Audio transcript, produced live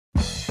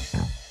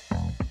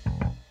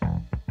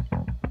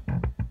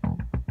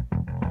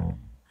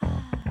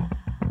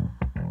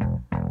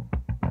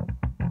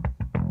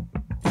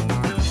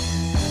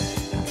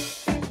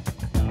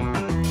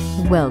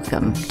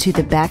Welcome to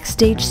the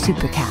Backstage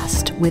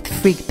Supercast with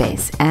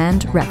Freekbass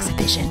and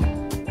Rex-A-Vision.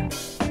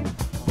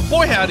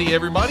 Boy howdy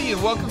everybody,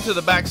 and welcome to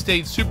the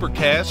Backstage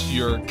Supercast,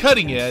 your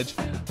cutting edge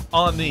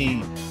on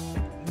the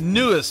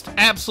newest,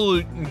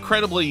 absolute,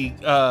 incredibly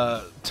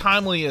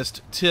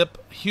timeliest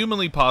tip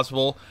humanly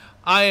possible.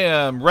 I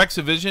am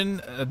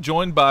Rex-A-Vision,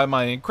 joined by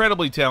my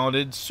incredibly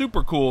talented,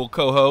 super cool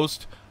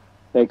co-host.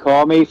 They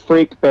call me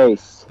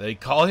Freekbass. They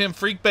call him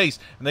Freekbass,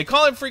 and they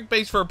call him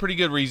Freekbass for a pretty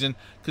good reason,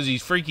 because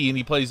he's freaky and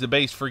he plays the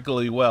bass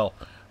freakily well.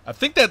 I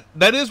think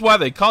that is why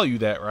they call you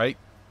that, right?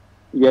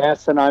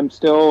 Yes, and I'm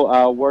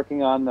still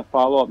working on the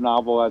follow-up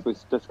novel, as we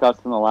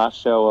discussed in the last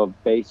show,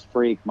 of Bass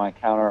Freak, my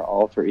counter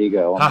alter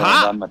ego. I'm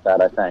done with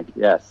that, I think.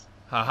 Yes.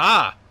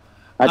 Ha-ha.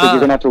 I think you're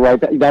going to have to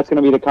write that. That's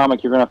going to be the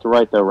comic you're going to have to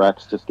write, though,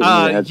 Rex. Just give me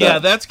a heads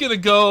up. That's going to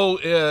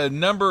go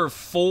number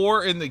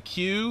 4 in the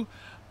queue,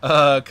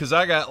 because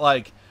I got,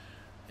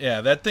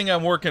 that thing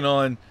I'm working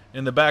on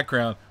in the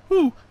background,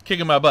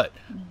 kicking my butt.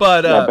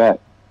 But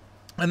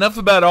enough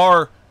about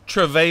our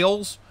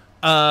travails.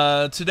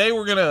 Today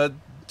we're going to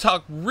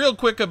talk real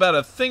quick about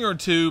a thing or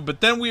two,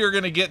 but then we are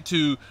going to get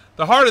to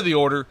the heart of the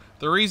order,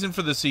 the reason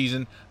for the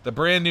season, the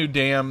brand new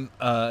damn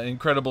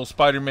incredible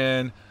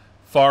Spider-Man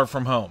Far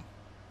From Home.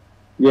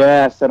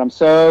 Yes, and I'm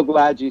so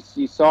glad you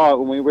saw it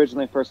when we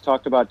originally first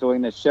talked about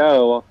doing this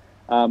show.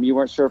 You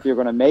weren't sure if you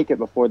were going to make it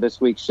before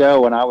this week's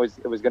show, and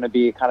it was going to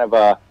be kind of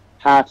a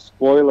half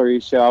spoilery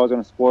show. I was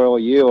going to spoil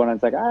you, and I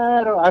was like,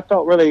 I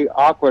felt really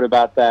awkward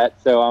about that.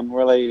 So I'm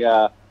really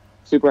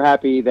super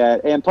happy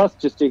that, and plus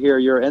just to hear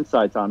your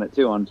insights on it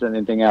too, on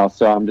anything else.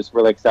 So I'm just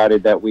really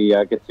excited that we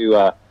get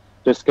to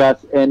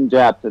discuss in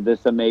depth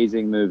this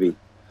amazing movie.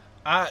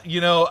 I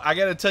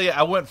got to tell you,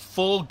 I went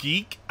full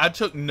geek. I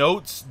took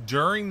notes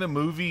during the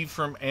movie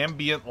from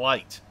ambient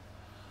light.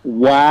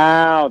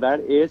 Wow, that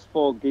is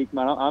full geek,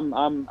 man.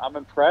 I'm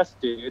impressed,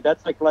 dude.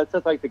 That's like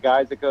the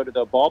guys that go to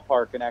the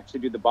ballpark and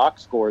actually do the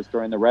box scores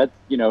during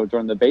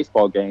the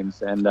baseball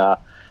games, and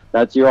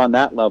you're on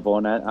that level,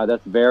 and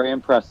that's very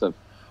impressive.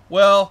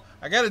 Well,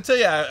 I got to tell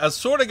you, I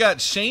sort of got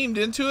shamed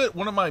into it.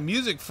 One of my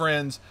music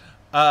friends,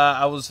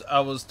 I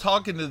was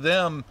talking to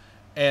them,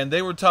 and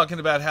they were talking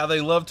about how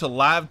they love to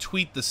live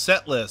tweet the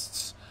set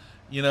lists,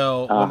 when they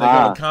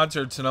go to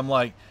concerts, and I'm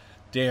like,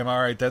 damn, all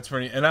right, that's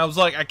pretty. And I was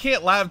like, I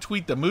can't live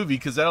tweet the movie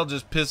because that'll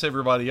just piss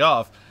everybody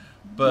off.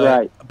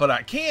 But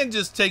I can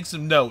just take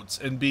some notes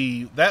and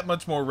be that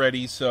much more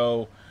ready.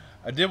 So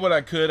I did what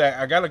I could.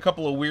 I got a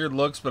couple of weird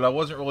looks, but I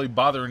wasn't really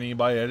bothering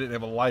anybody. I didn't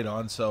have a light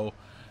on, so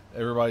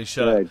everybody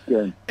shut up.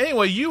 Good.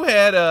 Anyway, you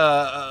had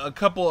a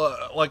couple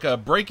of, a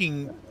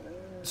breaking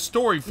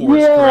story for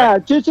us,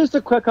 correct? just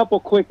a couple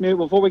quick news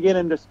before we get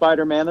into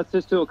Spider-Man. Let's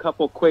just do a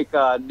couple quick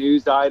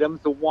news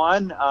items. The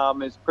one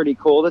is pretty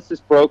cool. This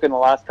just broke in the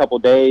last couple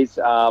days.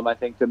 I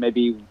think that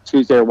maybe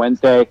Tuesday or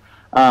Wednesday,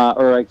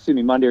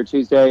 Monday or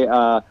Tuesday.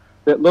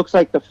 That looks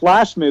like the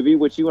Flash movie,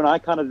 which you and I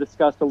kind of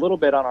discussed a little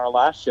bit on our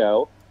last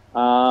show.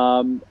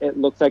 It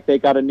looks like they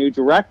got a new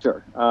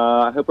director.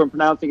 I hope I'm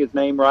pronouncing his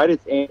name right.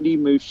 It's Andy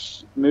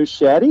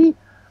Muschietti.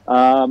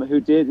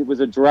 Who was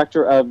a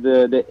director of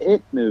the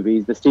It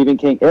movies, the Stephen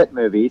King It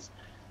movies.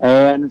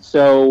 And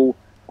so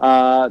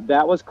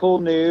that was cool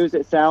news.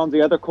 It sounds,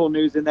 the other cool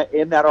news in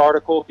that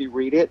article, if you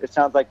read it, it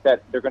sounds like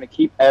that they're going to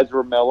keep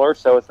Ezra Miller.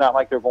 So it's not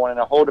like they're going in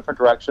a whole different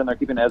direction. They're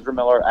keeping Ezra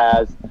Miller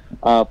as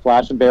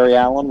Flash and Barry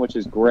Allen, which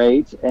is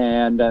great.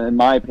 And in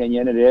my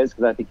opinion, it is,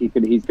 because I think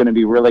he's going to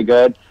be really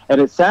good. And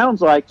it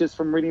sounds like, just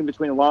from reading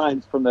between the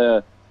lines from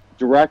the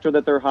director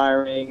that they're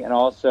hiring, and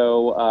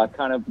also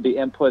kind of the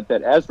input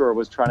that Ezra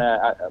was trying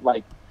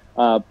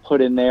to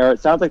put in there, it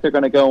sounds like they're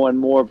going to go in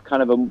more of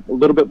kind of a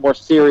little bit more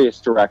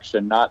serious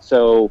direction, not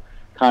so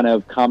kind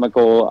of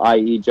comical,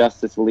 i.e.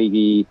 Justice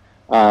League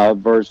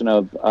version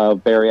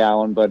of Barry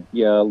Allen, but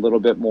a little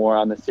bit more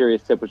on the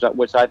serious tip,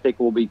 which I think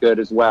will be good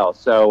as well.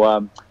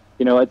 So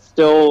it's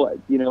still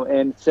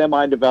in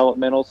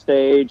semi-developmental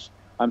stage.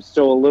 I'm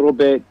still a little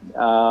bit,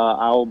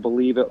 I'll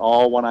believe it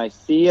all when I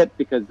see it,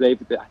 because I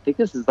think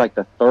this is like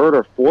the third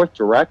or fourth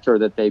director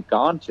that they've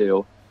gone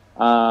to.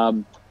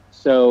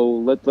 So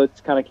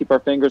let's kind of keep our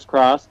fingers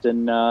crossed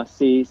and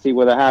see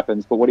where that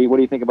happens. But what do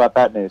you think about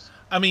that news?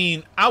 I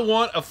mean, I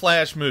want a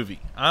Flash movie.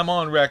 I'm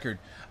on record.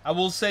 I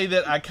will say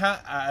that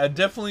I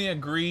definitely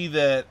agree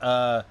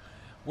that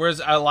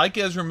whereas I like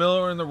Ezra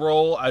Miller in the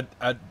role, I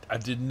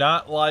did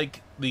not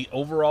like the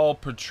overall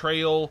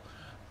portrayal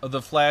of the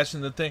Flash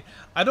and the thing.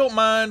 I don't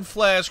mind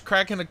Flash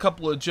cracking a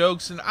couple of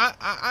jokes, and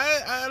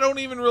I don't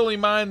even really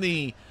mind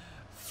the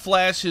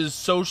Flash's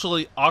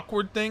socially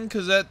awkward thing,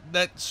 because that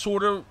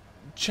sort of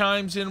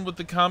chimes in with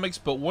the comics.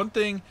 But one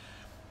thing,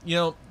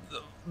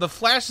 the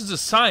Flash is a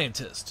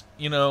scientist.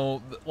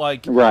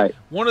 Right.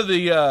 One of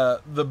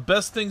the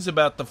best things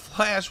about the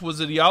Flash was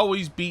that he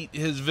always beat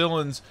his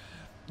villains.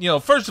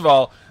 First of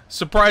all,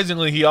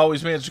 surprisingly, he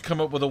always managed to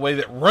come up with a way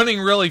that running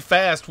really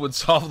fast would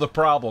solve the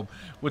problem,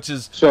 which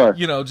is,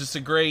 just a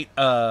great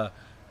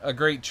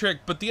trick.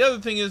 But the other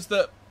thing is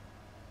that,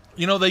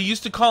 they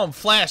used to call them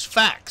Flash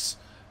Facts.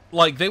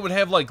 Like, they would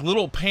have,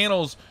 little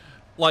panels,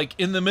 like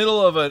in the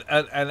middle of an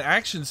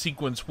action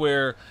sequence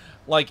where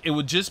like it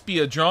would just be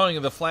a drawing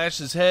of the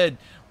Flash's head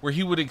where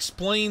he would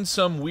explain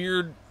some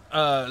weird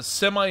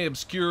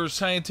semi-obscure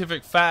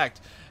scientific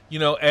fact,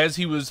 as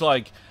he was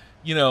like,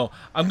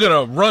 I'm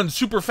going to run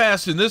super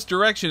fast in this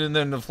direction, and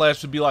then the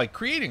Flash would be like,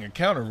 creating a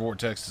counter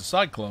vortex to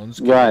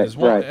cyclones. Right.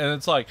 And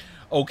it's like,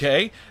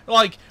 okay.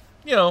 Like,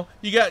 you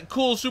got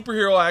cool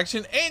superhero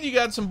action, and you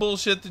got some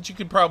bullshit that you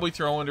could probably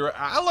throw into it.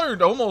 I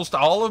learned almost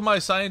all of my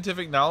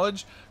scientific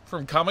knowledge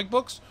from comic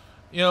books,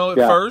 at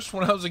first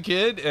when I was a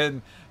kid.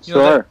 And,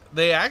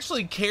 they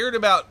actually cared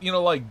about,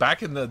 like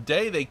back in the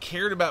day, they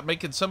cared about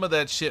making some of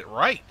that shit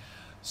right.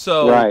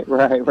 So, right.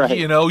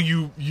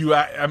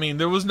 I mean,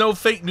 there was no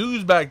fake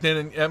news back then.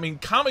 And I mean,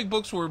 comic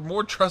books were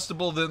more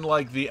trustable than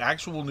like the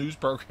actual news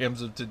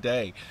programs of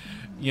today,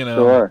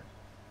 Sure.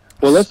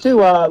 Well, let's do,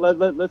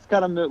 let's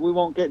kind of, we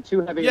won't get too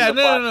heavy into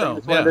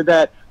Flash.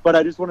 No. But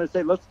I just wanted to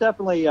say, let's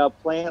definitely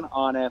plan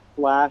on a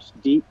Flash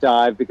deep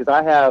dive, because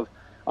I have,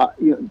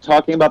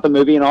 talking about the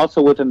movie and also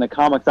within the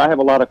comics, I have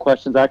a lot of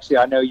questions. Actually,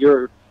 I know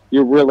you're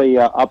really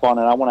up on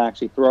it. I want to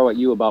actually throw at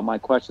you about my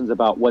questions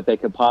about what they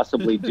could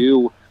possibly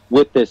do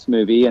with this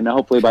movie, and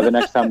hopefully by the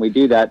next time we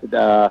do that,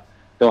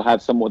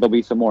 there'll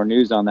be some more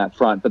news on that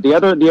front. But the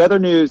other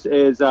news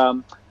is,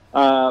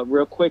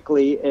 real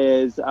quickly,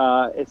 is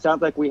it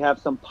sounds like we have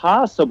some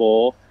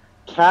possible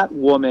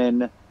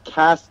Catwoman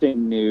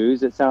casting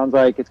news. It sounds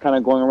like it's kind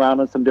of going around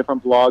on some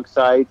different blog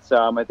sites.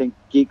 I think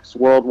Geeks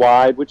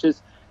Worldwide, which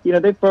is,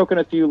 they've broken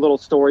a few little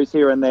stories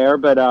here and there,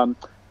 but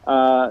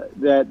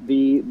that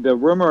the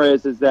rumor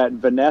is that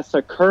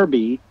Vanessa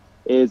Kirby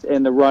is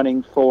in the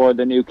running for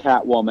the new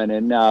Catwoman.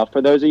 And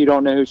for those of you who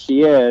don't know who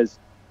she is,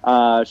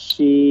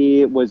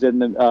 she was in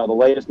the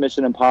latest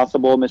Mission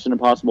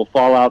Impossible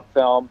Fallout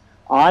film.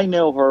 I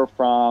know her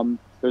from,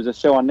 there's a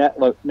show on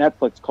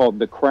Netflix called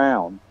The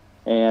Crown,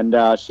 and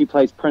she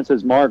plays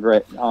Princess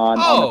Margaret on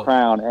The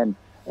Crown.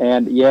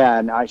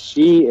 And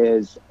she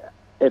is,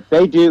 if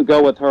they do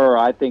go with her,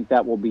 I think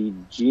that will be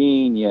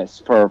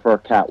genius for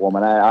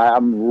Catwoman.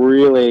 I'm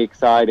really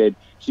excited.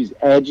 She's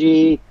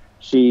edgy.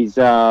 She's,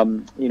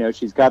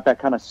 she's got that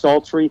kind of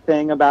sultry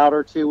thing about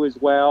her too as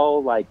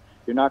well. Like,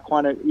 you're not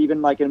quite,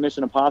 even like in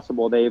Mission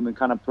Impossible, they even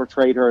kind of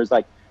portrayed her as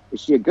like, is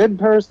she a good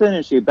person?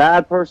 Is she a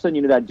bad person?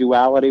 That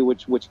duality,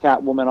 which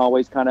Catwoman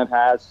always kind of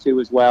has too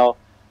as well.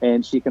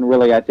 And she can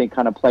really, I think,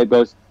 kind of play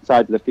both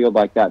sides of the field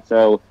like that.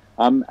 So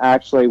I'm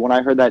actually, when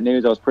I heard that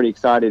news, I was pretty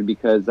excited,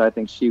 because I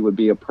think she would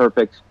be a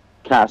perfect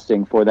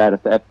casting for that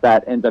if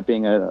that ends up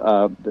being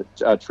a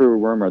true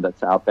rumor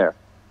that's out there.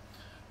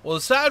 Well,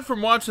 aside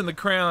from watching The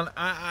Crown,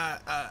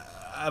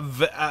 I've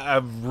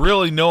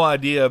really no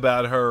idea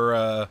about her.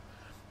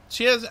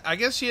 I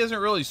guess she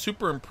hasn't really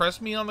super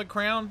impressed me on The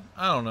Crown.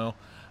 I don't know.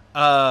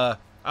 I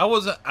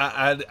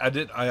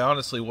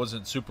honestly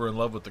wasn't super in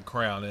love with The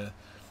Crown.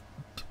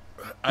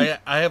 I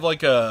have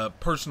like a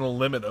personal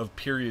limit of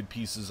period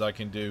pieces I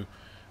can do.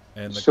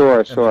 And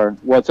Sure.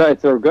 Well, so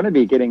they're going to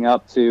be getting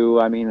up to,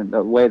 I mean,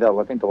 the way that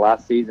I think the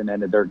last season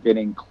ended, they're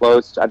getting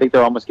close. I think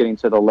they're almost getting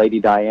to the Lady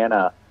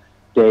Diana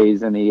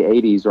days in the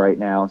 80s right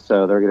now.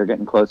 So they're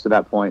getting close to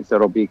that point. So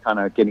it'll be kind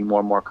of getting more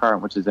and more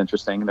current, which is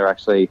interesting. They're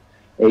actually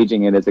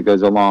aging it as it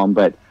goes along.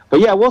 But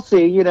yeah, we'll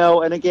see,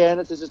 and again,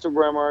 this is just a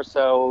rumor,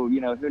 so,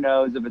 who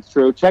knows if it's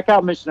true. Check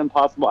out Mission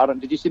Impossible.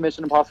 Did you see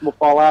Mission Impossible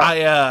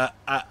Fallout?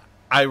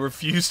 I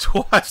refuse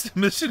to watch the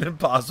Mission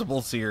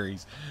Impossible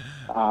series.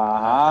 Okay,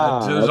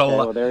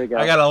 well, there you go.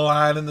 I got a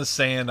line in the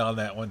sand on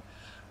that one.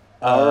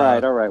 All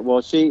right.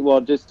 Well,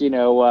 just, I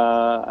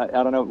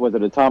don't know, was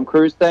it a Tom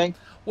Cruise thing?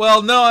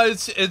 Well, no,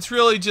 it's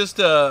really just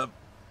a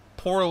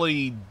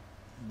poorly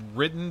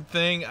written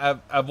thing.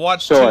 I've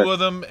watched two of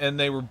them, and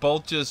they were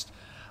both just,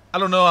 I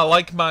don't know, I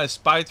like my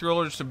spy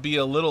thrillers to be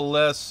a little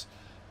less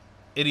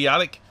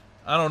idiotic.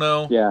 I don't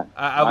know. Yeah,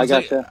 I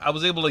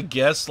was able to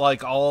guess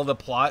like all the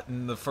plot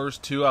in the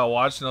first two I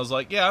watched, and I was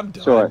like, yeah, I'm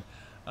done. Sure.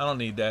 I don't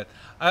need that.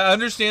 I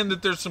understand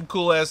that there's some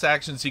cool ass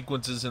action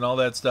sequences and all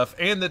that stuff,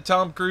 and that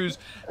Tom Cruise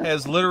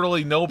has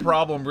literally no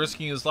problem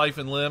risking his life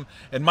and limb,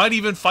 and might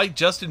even fight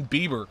Justin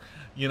Bieber.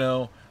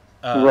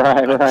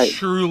 I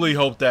truly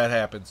hope that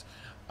happens.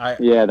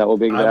 That'll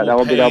be an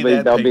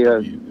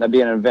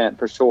event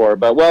for sure.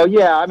 But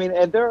I mean,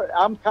 and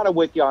I'm kind of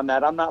with you on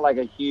that. I'm not like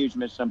a huge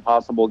Mission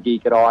Impossible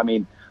geek at all. I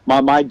mean,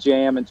 my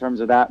jam in terms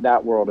of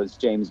that world is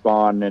James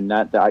Bond, and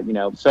that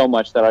so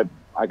much that I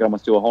could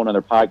almost do a whole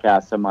nother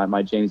podcast on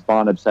my James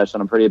Bond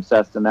obsession. I'm pretty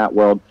obsessed in that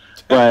world.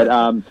 But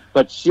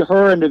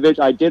her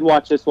individual, I did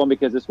watch this one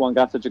because this one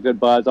got such a good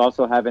buzz.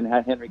 Also having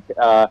had Henry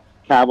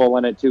Cavill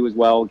in it too as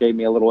well gave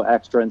me a little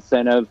extra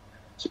incentive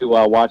to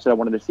watch it. I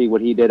wanted to see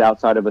what he did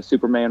outside of a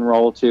Superman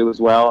role too as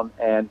well,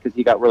 and because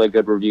he got really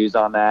good reviews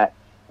on that.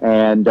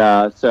 And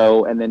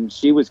and then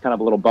she was kind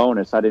of a little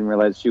bonus. I didn't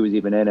realize she was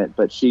even in it,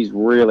 but she's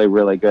really,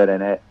 really good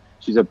in it.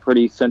 She's a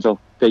pretty central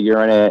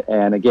figure in it.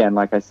 And again,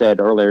 like I said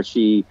earlier,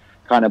 she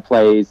kind of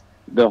plays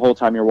the whole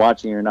time you're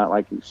watching. You're not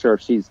like sure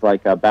if she's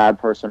like a bad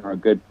person or a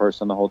good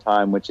person the whole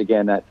time, which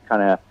again, that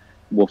kind of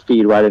will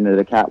feed right into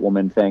the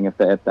Catwoman thing if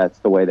that's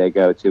the way they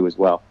go too as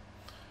well.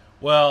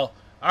 Well,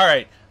 All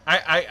right.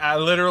 I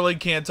literally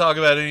can't talk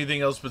about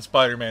anything else but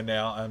Spider-Man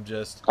now. I'm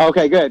just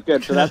Okay,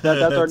 good. So that's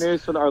our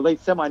news for our late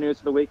semi news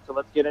for the week. So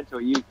let's get into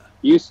it.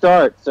 You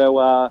start.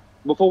 So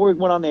before we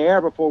went on the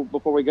air, before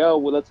we go,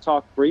 let's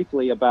talk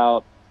briefly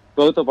about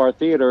both of our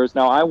theaters.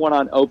 Now, I went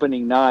on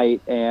opening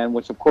night, and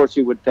which of course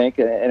you would think,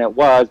 and it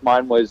was.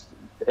 Mine was,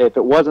 if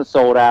it wasn't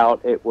sold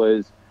out, it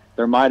was.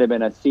 There might have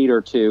been a seat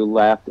or two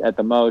left at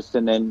the most,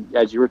 and then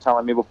as you were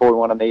telling me before we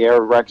went on the air,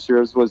 Rex,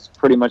 yours was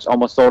pretty much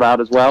almost sold out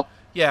as well.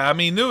 Yeah, I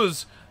mean there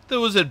was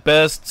at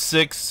best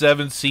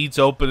 6-7 seats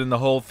open in the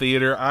whole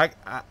theater. I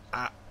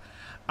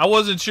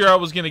wasn't sure I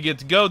was going to get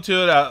to go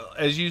to it.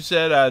 As you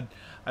said,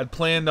 I'd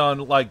planned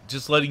on like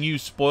just letting you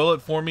spoil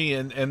it for me,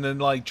 and then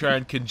like try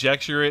and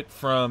conjecture it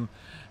from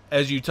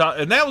as you talk,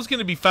 and that was going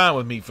to be fine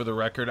with me for the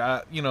record.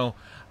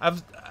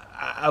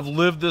 I've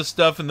lived this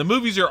stuff, and the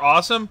movies are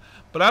awesome,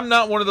 but I'm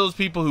not one of those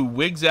people who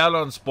wigs out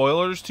on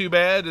spoilers too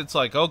bad. It's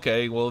like,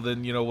 okay, well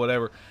then,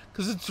 whatever.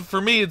 Because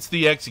for me, it's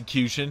the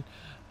execution,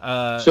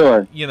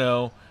 sure,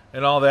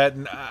 and all that.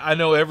 And I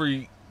know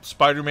every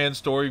Spider-Man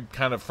story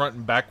kind of front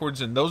and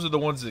backwards, and those are the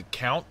ones that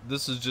count.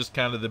 This is just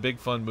kind of the big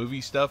fun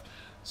movie stuff.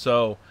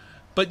 So,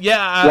 but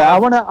yeah, I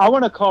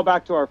want to call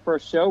back to our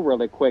first show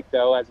really quick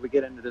though, as we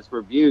get into this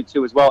review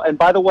too as well. And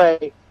by the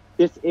way,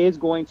 this is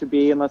going to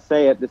be, and let's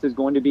say it, this is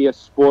going to be a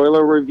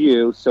spoiler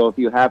review. So if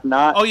you have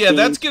not, seen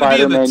that's going to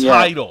be in the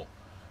title.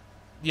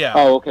 Yeah.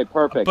 Oh, okay,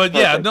 perfect. But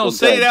perfect. No,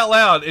 say it out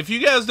loud. If you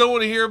guys don't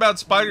want to hear about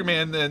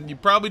Spider-Man, then you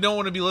probably don't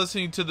want to be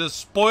listening to the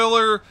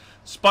spoiler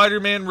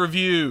Spider-Man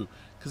review,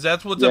 because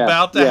that's what's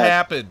about to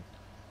happen.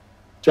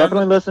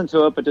 Definitely listen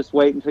to it, but just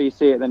wait until you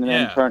see it, and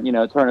then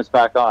turn us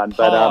back on.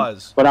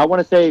 Pause. But I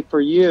want to say for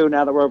you,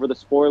 now that we're over the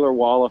spoiler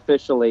wall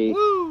officially,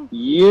 Woo!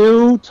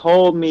 You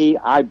told me,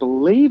 I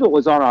believe it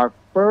was on our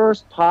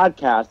first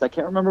podcast. I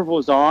can't remember if it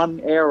was on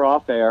air or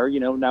off air.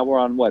 Now we're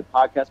on what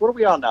podcast? What are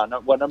we on now?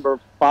 What, number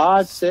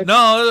 5, 6? No,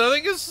 I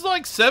think it's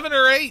like 7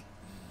 or 8.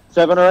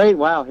 7 or 8.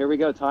 Wow, here we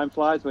go. Time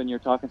flies when you're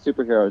talking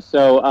superheroes.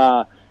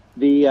 So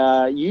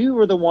you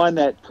were the one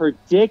that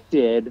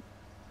predicted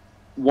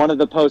one of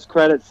the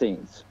post-credit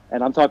scenes,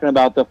 and I'm talking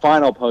about the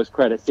final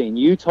post-credit scene.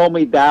 You told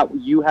me that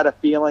you had a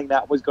feeling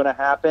that was going to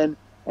happen,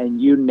 and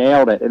you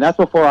nailed it. And that's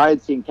before I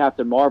had seen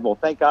Captain Marvel.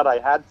 Thank God I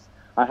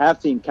have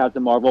seen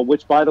Captain Marvel,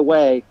 which, by the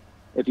way,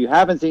 if you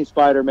haven't seen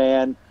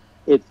Spider-Man,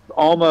 it's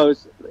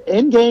almost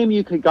Endgame.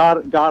 You could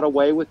got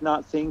away with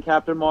not seeing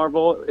Captain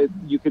Marvel.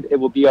 It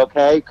will be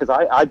okay, because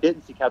I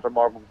didn't see Captain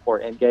Marvel before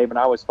Endgame, and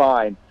I was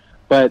fine.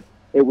 But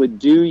it would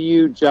do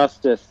you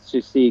justice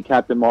to see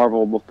Captain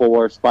Marvel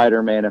before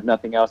Spider-Man, if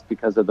nothing else,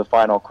 because of the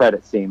final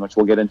credit scene, which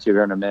we'll get into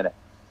here in a minute.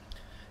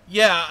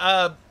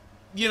 Yeah,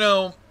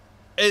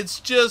 it's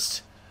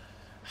just,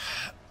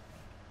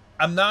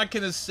 I'm not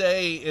going to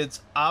say it's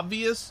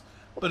obvious,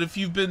 but if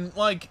you've been,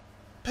 like,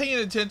 paying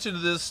attention to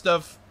this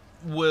stuff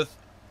with,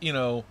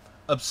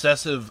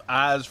 obsessive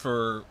eyes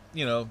for,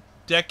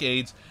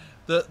 decades,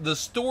 the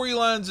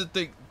storylines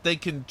that they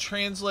can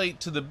translate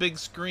to the big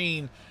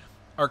screen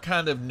are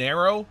kind of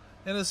narrow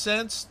in a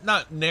sense.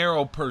 Not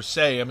narrow per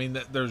se. I mean,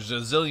 there's a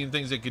zillion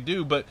things they could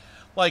do, but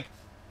like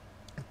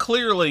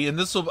clearly, and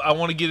I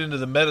want to get into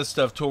the meta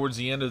stuff towards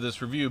the end of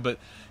this review, but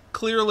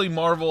clearly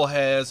Marvel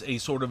has a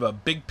sort of a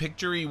big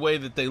picture-y way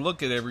that they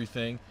look at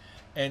everything,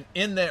 and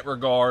in that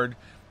regard,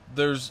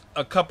 there's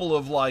a couple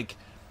of like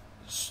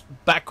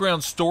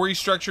background story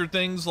structure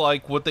things,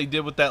 like what they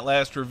did with that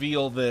last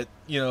reveal that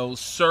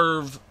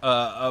serve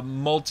a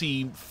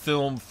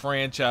multi-film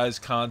franchise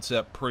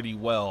concept pretty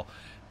well.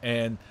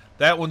 And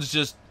that one's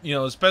just,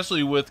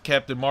 especially with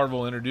Captain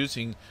Marvel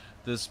introducing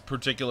this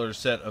particular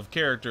set of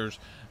characters,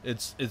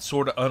 it's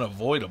sort of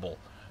unavoidable.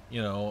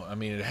 I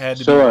mean, it had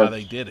to be how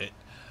they did it.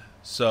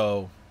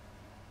 So,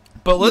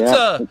 but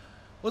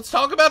let's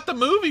talk about the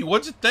movie.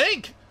 What'd you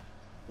think?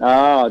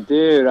 Oh,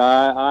 dude,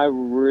 I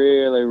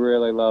really,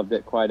 really loved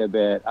it quite a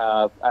bit.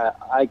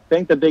 I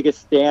think the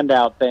biggest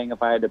standout thing,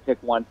 if I had to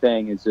pick one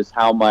thing, is just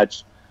how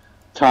much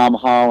Tom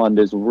Holland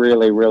is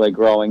really, really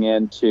growing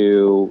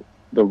into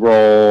the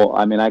role.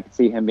 I mean, I could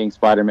see him being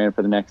Spider-Man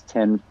for the next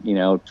 10,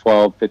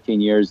 12,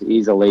 15 years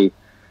easily.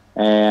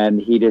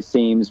 And he just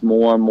seems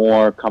more and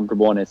more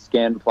comfortable in his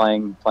skin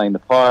playing the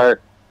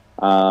part.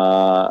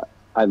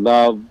 I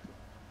love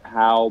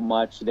how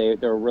much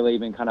they're really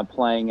even kind of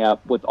playing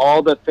up with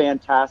all the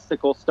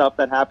fantastical stuff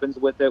that happens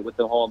with it, with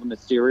the whole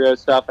Mysterio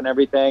stuff and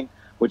everything,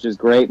 which is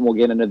great, and we'll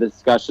get into the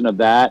discussion of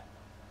that.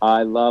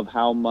 I love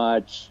how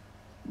much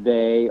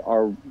they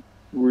are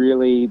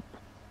really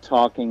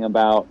talking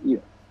about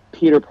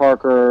Peter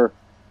Parker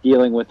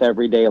dealing with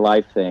everyday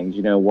life things,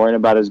 worrying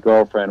about his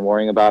girlfriend,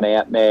 worrying about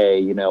Aunt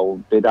May,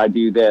 did I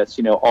do this,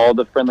 all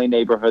the friendly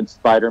neighborhood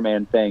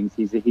Spider-Man things.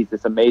 He's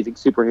this amazing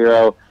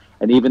superhero,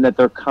 and even that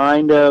they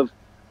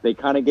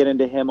kind of get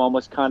into him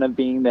almost kind of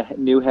being the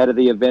new head of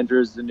the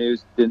Avengers, the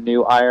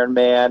new Iron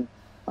Man,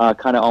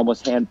 kind of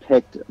almost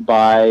handpicked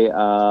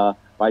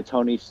by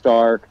Tony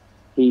Stark.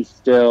 He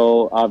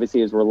still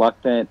obviously is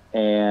reluctant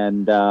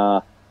and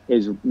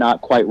is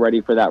not quite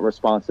ready for that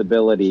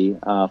responsibility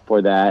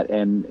for that.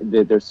 And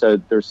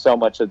there's so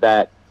much of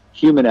that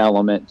human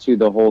element to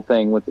the whole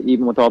thing, with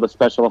even with all the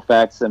special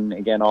effects and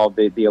again all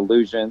the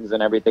illusions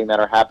and everything that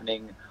are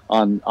happening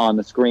on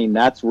the screen.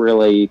 That's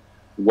really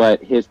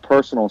what his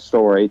personal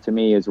story to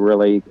me is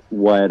really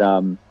what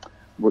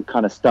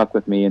kind of stuck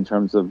with me in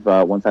terms of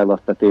once I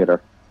left the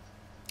theater.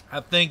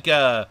 I think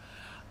I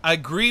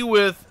agree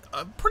with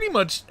pretty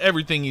much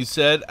everything you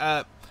said.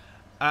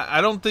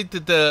 I don't think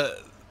that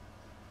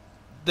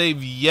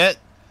they've yet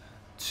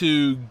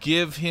to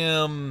give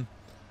him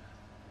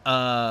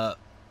a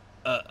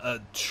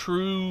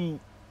true,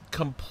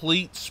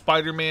 complete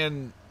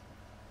Spider-Man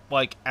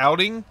like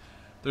outing.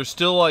 There's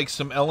still like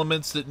some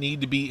elements that need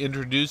to be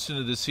introduced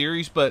into the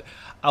series, but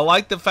I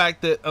like the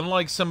fact that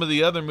unlike some of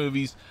the other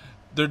movies,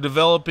 they're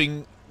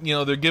developing.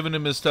 They're giving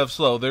him his stuff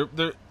slow.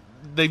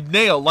 They've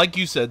nailed, like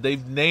you said,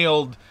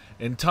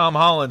 and Tom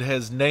Holland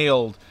has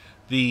nailed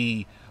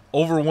the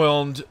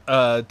overwhelmed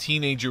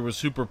teenager with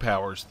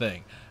superpowers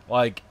thing.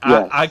 Like,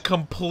 yes. I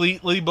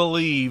completely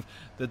believe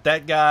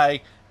that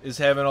guy is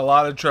having a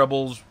lot of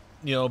troubles,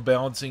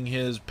 balancing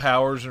his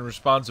powers and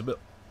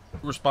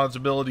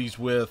responsibilities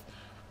with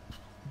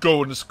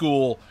going to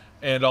school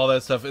and all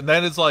that stuff. And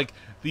that is like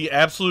the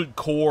absolute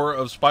core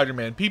of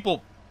Spider-Man.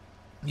 People,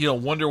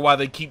 wonder why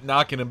they keep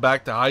knocking him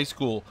back to high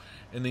school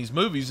in these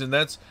movies. And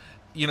that's,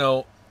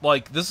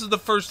 like, this is the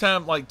first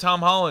time, like,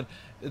 Tom Holland,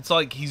 it's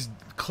like he's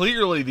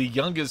clearly the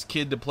youngest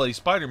kid to play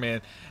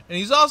Spider-Man. And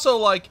he's also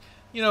like,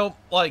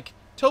 like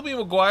Tobey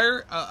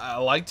Maguire, I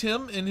liked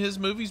him in his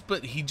movies,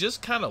 but he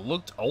just kind of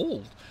looked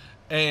old.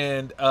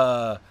 And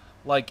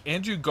like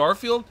Andrew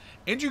Garfield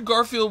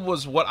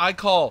was what I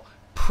call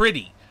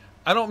pretty.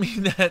 I don't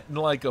mean that in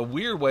like a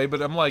weird way,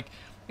 but I'm like,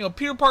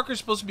 Peter Parker's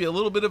supposed to be a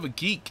little bit of a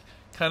geek,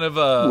 kind of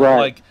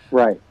right.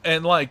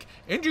 And like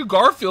Andrew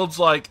Garfield's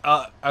like,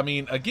 I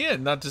mean,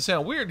 again, not to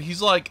sound weird,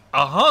 he's like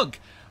a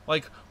hunk.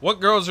 Like, what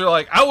girls are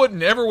like, I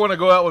wouldn't ever want to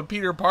go out with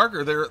Peter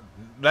Parker.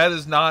 That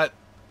is not,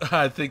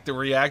 I think, the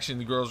reaction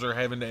the girls are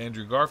having to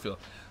Andrew Garfield.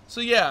 So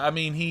yeah, I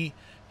mean, he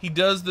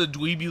does the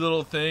dweeby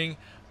little thing.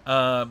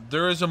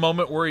 There is a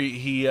moment where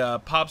he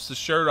pops the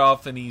shirt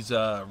off and he's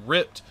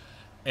ripped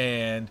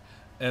and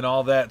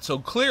all that. So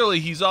clearly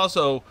he's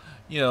also,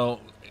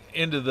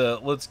 into the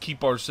let's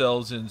keep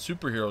ourselves in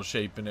superhero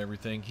shape and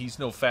everything. He's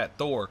no Fat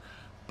Thor,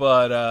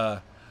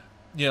 but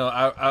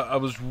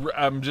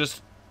I'm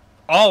just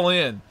all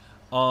in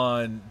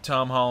on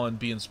Tom Holland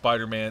being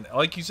Spider-Man.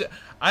 Like you said,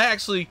 I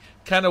actually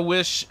kind of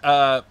wish,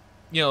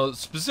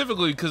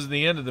 specifically because of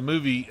the end of the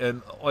movie,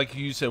 and like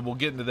you said, we'll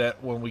get into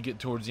that when we get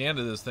towards the end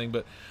of this thing,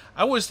 but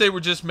I wish they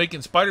were just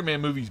making Spider-Man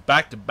movies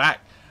back to back,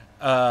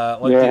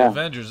 the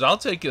Avengers. I'll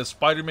take a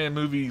Spider-Man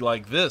movie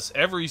like this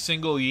every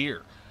single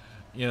year.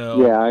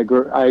 Yeah, I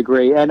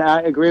agree, and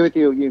I agree with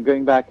you. You're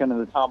going back into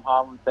the Tom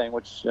Holland thing,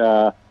 which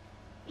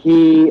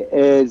he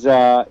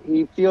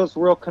feels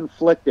real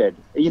conflicted,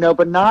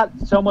 but not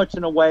so much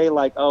in a way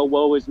like, oh,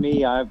 woe is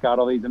me, I've got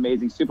all these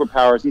amazing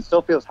superpowers. He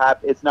still feels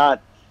happy. It's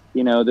not,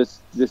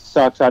 this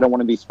sucks, I don't want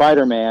to be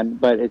Spider-Man,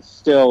 but it's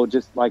still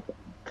just like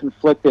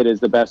conflicted is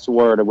the best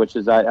word, which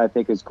is I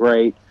think is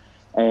great.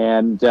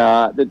 And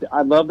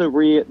I love the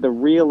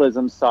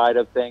realism side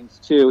of things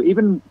too.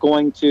 Even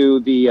going to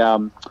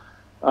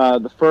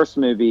the first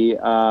movie,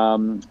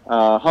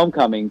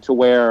 Homecoming, to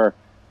where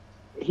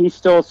he's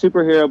still a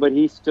superhero, but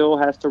he still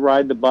has to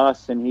ride the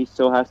bus, and he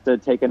still has to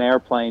take an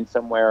airplane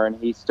somewhere, and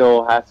he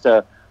still has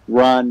to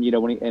run.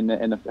 When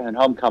in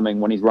Homecoming,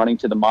 when he's running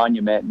to the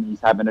monument and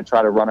he's having to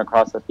try to run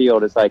across the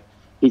field, it's like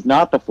he's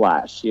not the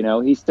Flash. He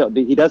does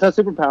have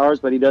superpowers,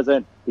 but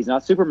he's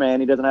not Superman.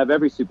 He doesn't have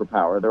every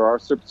superpower. There are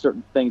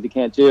certain things he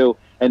can't do.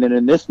 And then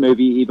in this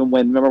movie, even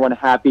remember when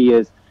Happy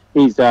is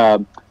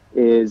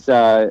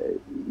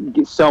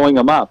sewing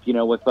him up,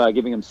 with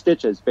giving him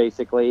stitches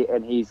basically,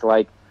 and he's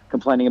like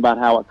complaining about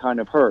how it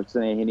kind of hurts,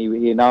 and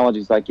he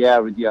acknowledges like, yeah,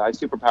 I have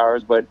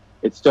superpowers, but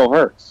it still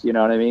hurts. You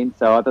know what I mean?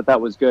 So I thought that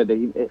was good.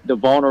 The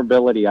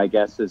vulnerability, I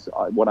guess, is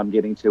what I'm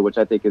getting to, which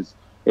I think is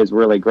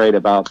really great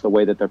about the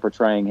way that they're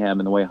portraying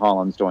him and the way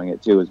Holland's doing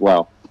it too as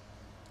well.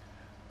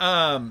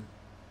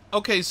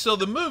 Okay, so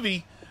the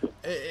movie,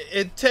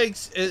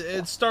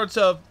 it starts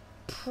up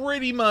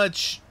pretty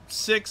much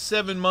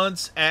 6-7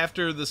 months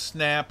after the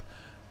snap.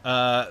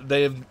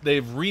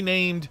 They've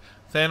renamed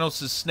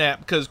Thanos'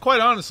 snap because,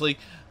 quite honestly,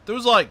 there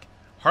was like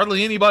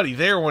hardly anybody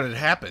there when it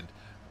happened.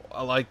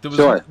 Like there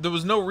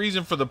was no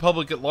reason for the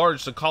public at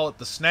large to call it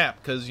the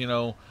snap because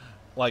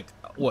like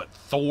what,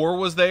 Thor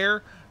was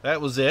there,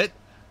 that was it.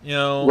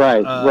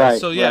 Right.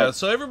 So yeah, right.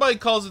 So everybody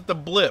calls it the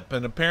blip,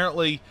 and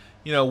apparently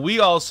we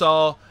all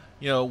saw.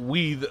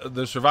 We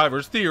the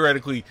survivors,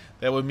 theoretically,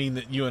 that would mean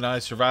that you and I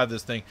survived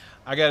this thing.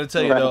 I got to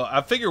tell you, though,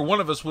 I figure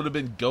one of us would have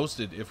been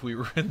ghosted if we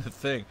were in the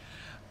thing.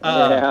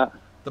 The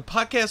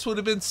podcast would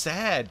have been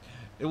sad.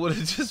 It would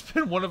have just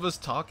been one of us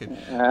talking.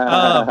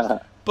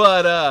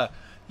 But,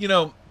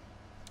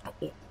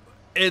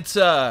 it's,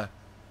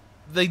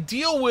 they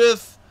deal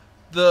with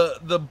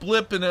the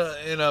blip in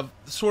a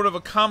sort of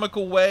a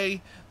comical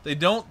way. They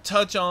don't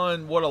touch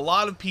on what a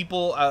lot of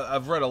people,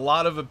 I've read a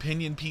lot of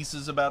opinion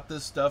pieces about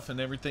this stuff and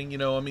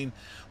everything, I mean,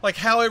 like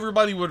how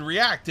everybody would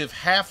react if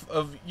half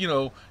of,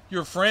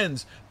 your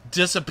friends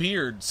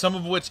disappeared, some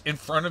of which in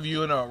front of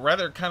you in a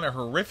rather kind of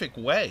horrific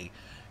way,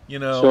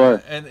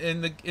 Sure. And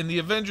in the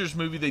Avengers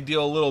movie, they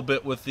deal a little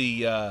bit with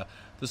the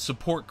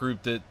support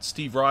group that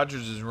Steve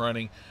Rogers is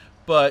running,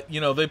 but,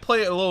 they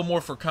play it a little more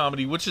for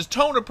comedy, which is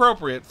tone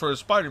appropriate for a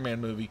Spider-Man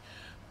movie.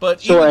 But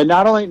sure, and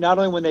not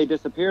only when they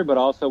disappeared, but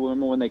also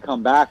when they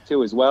come back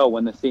too as well.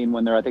 When the scene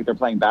when I think they're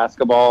playing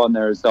basketball, and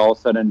there's all of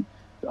a sudden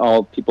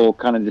all people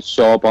kind of just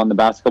show up on the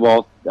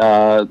basketball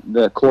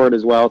the court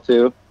as well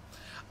too.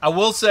 I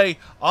will say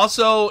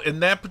also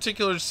in that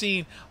particular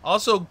scene,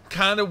 also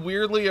kind of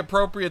weirdly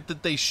appropriate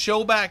that they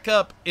show back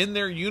up in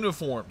their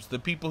uniforms, the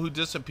people who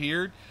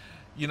disappeared.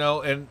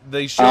 And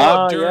they show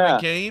up during a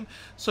game.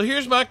 So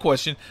here's my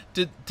question: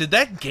 Did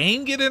that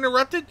game get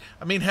interrupted?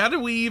 I mean, how do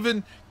we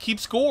even keep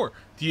score?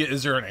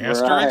 Is there an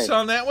asterisk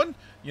on that one?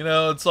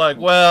 It's like,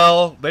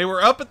 well, they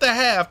were up at the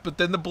half, but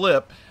then the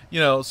blip.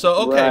 So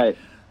okay. Right.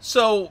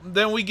 So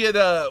then we get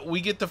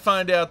to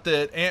find out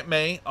that Aunt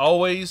May,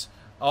 always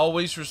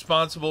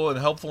responsible and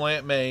helpful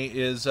Aunt May,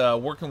 is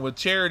working with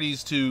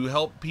charities to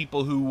help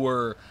people who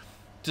were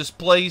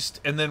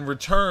displaced and then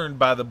returned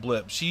by the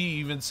blip. She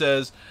even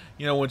says,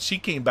 when she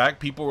came back,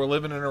 people were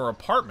living in her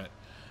apartment.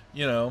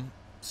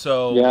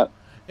 So yeah.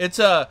 It's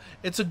a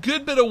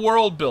good bit of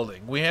world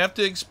building. We have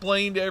to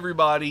explain to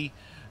everybody,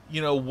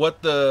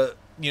 what the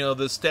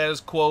status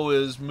quo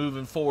is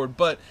moving forward.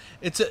 But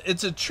it's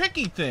a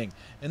tricky thing,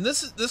 and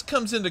this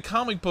comes into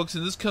comic books,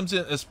 and this comes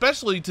in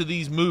especially to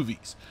these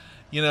movies.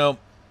 In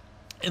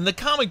the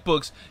comic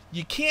books,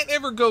 you can't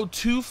ever go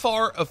too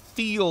far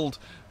afield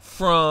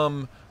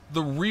from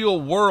the real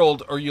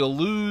world, or you'll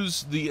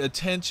lose the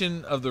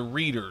attention of the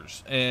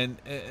readers. And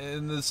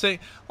the same,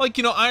 like,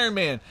 Iron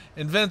Man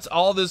invents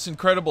all this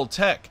incredible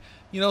tech,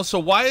 so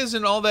why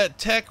isn't all that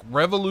tech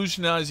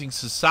revolutionizing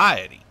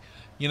society?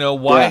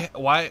 Why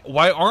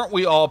aren't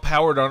we all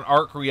powered on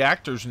arc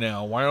reactors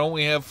now? Why don't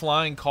we have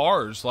flying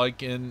cars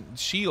like in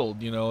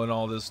S.H.I.E.L.D., and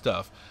all this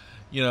stuff?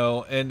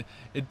 And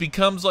it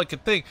becomes like a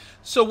thing.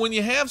 So when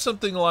you have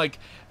something like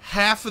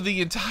half of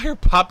the entire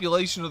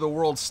population of the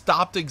world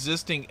stopped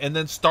existing and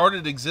then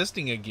started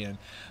existing again,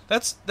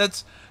 that's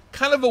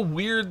kind of a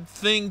weird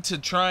thing to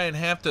try and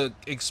have to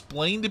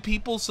explain to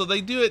people. So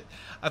they do it.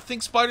 I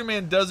think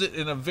Spider-Man does it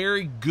in a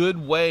very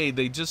good way.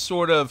 They just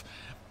sort of,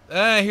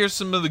 here's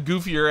some of the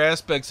goofier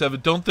aspects of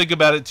it. Don't think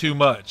about it too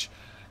much.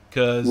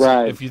 Because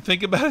if you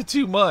think about it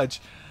too much,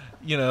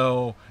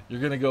 you're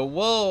going to go,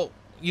 well,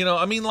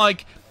 I mean,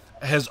 like,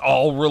 has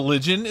all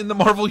religion in the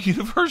Marvel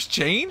Universe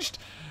changed?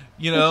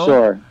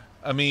 Sure.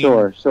 I mean,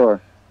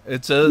 sure.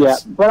 Yeah,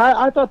 but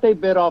I thought they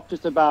bit off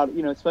just about,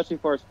 especially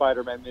for a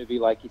Spider-Man movie,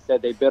 like you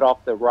said, they bit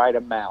off the right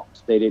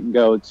amount. They didn't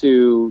go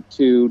too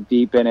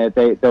deep in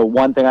it. The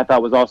one thing I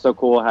thought was also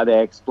cool, how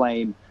they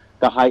explained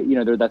the height.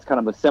 That's kind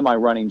of a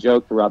semi-running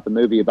joke throughout the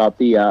movie about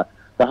the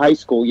high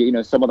school.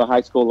 Some of the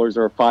high schoolers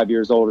are 5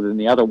 years older than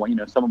the other one.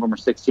 Some of them are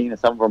 16 and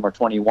some of them are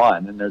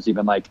 21. And there's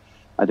even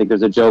I think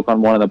there's a joke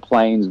on one of the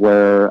planes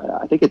where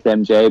I think it's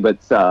MJ,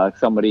 but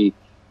somebody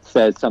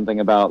says something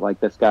about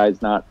this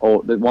guy's not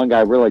old. The one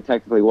guy really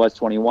technically was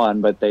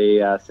 21, but they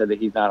said that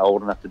he's not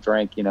old enough to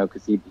drink,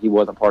 because he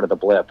wasn't part of the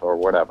blip or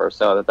whatever.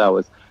 So that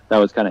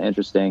was kind of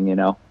interesting,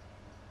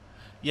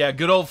 Yeah,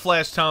 good old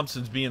Flash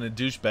Thompson's being a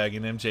douchebag,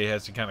 and MJ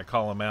has to kind of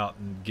call him out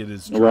and get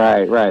his drink,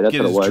 right. That's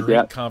get what his it was.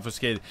 drink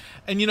confiscated.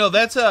 And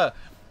that's the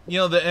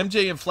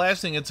MJ and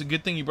Flash thing. It's a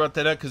good thing you brought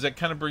that up, because that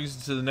kind of brings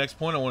us to the next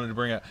point I wanted to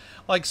bring up.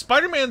 Like,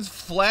 Spider-Man's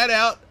flat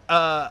out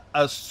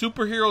a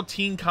superhero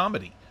teen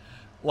comedy.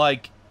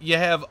 You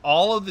have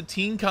all of the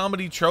teen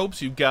comedy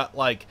tropes. You've got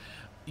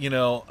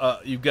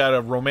you've got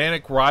a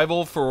romantic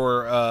rival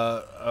for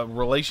a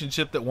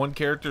relationship that one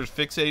character is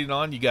fixated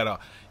on. You got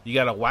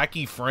a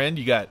wacky friend.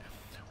 You got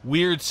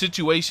weird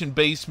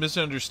situation-based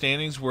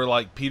misunderstandings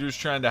where Peter's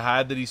trying to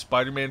hide that he's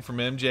Spider-Man from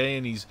MJ,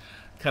 and he's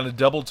kind of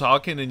double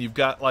talking. And you've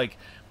got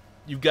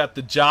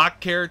the jock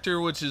character,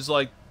 which is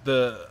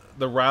the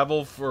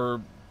rival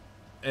for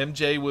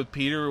MJ with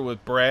Peter,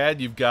 with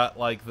Brad. You've got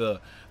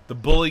the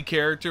bully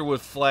character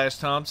with Flash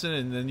Thompson,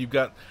 and then you've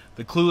got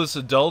the clueless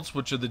adults,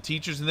 which are the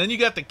teachers, and then you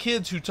got the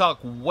kids who talk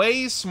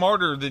way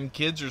smarter than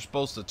kids are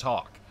supposed to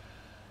talk.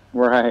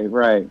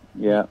 Right.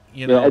 Yeah.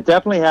 Yeah, it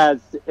definitely has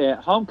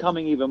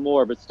Homecoming even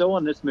more, but still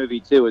in this movie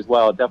too as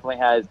well. It definitely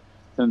has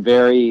some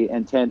very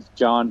intense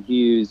John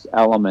Hughes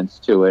elements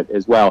to it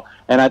as well.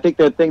 And I think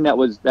the thing that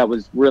was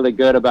really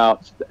good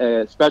about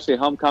especially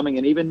Homecoming,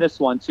 and even this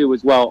one too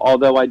as well,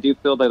 although I do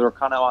feel that they're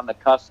kind of on the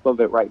cusp of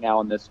it right now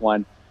in this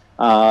one,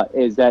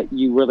 is that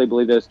you really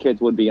believe those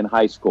kids would be in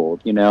high school,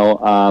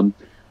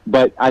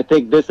 but I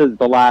think this is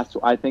the last.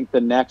 I think the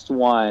next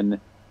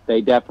one,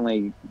 they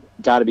definitely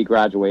got to be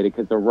graduated,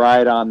 because they're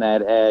right on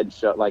that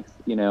edge,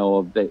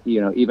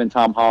 even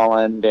Tom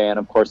Holland, and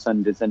of course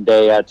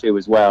Zendaya too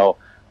as well,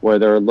 where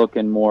they're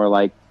looking more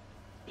like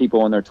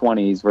people in their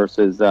 20s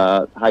versus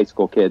high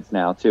school kids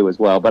now too as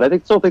well. But I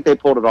still think they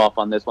pulled it off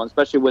on this one,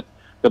 especially with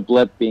the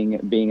blip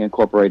being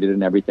incorporated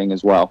and everything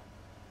as well.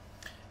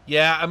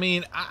 Yeah, I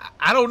mean,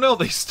 I don't know.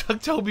 They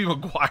stuck Tobey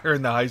Maguire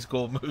in the high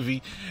school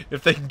movie.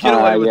 If they can get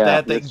away with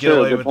that, they can get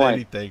away with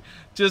anything.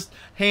 Just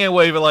hand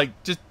wave it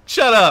like, just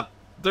shut up.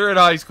 They're in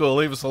high school.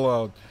 Leave us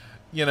alone.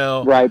 You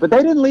know, right? But they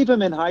didn't leave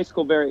him in high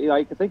school very.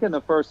 Like I think in the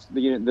first,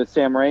 the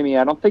Sam Raimi,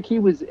 I don't think he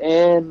was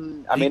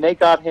in. I mean, they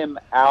got him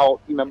out.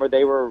 You remember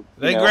they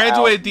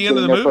graduate at the end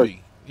of the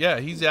movie. Yeah,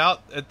 he's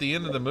out at the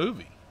end of the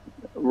movie.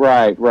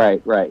 Right.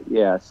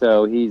 Yeah,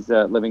 so he's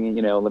living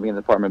in the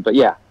apartment. But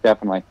yeah,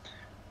 definitely.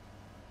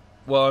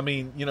 Well, I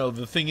mean,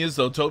 the thing is,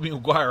 though, Tobey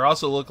Maguire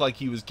also looked like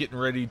he was getting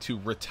ready to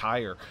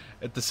retire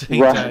at the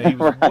same time. He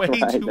was way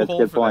too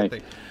old for that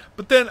thing.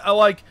 But then,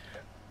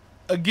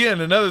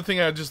 again, another thing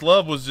I just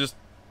love was just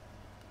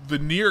the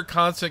near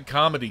constant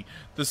comedy.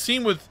 The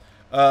scene with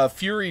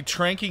Fury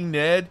tranking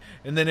Ned,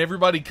 and then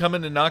everybody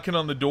coming and knocking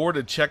on the door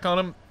to check on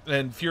him,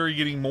 and Fury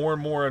getting more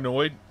and more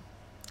annoyed.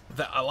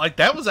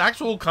 That was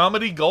actual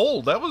comedy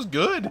gold. That was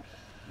good.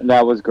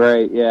 That was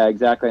great. Yeah,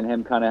 exactly. And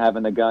him kind of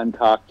having the gun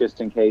cocked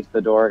just in case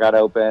the door got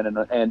open,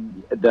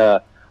 and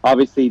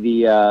obviously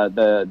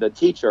the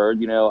teacher.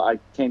 I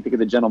can't think of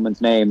the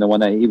gentleman's name. The one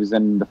that he was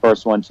in the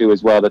first one too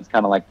as well. That's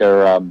kind of like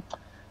their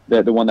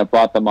the one that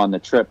brought them on the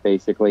trip.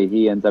 Basically,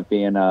 he ends up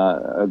being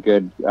a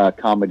good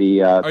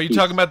comedy. Are you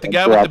talking about the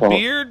guy with the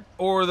beard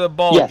or the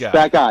bald guy? Yes,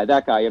 that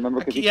guy. I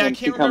remember. I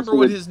can't remember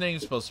what his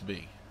name's supposed to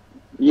be.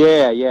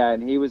 Yeah,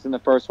 and he was in the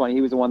first one.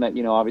 He was the one that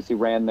obviously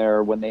ran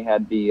there when they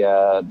had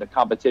the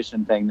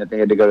competition thing that they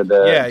had to go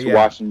to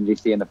Washington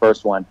D.C. in the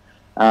first one.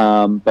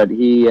 But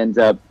he ends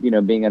up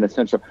being an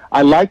essential.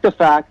 I like the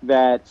fact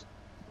that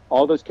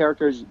all those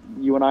characters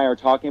you and I are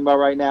talking about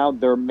right now,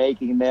 they're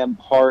making them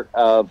part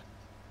of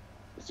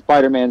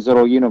Spider-Man's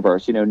little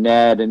universe.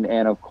 Ned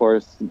and of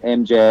course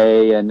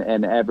MJ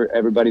and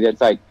everybody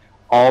that's like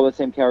all the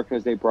same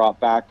characters they brought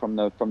back from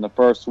the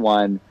first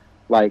one,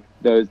 like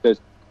those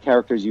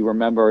characters you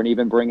remember, and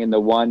even bringing the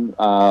one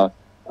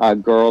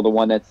girl, the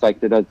one that's like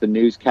that does the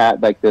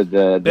newscast, like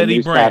the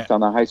newscast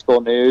on the high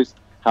school news,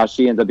 how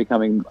she ends up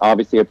becoming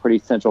obviously a pretty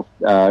central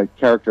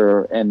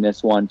character in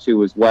this one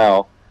too as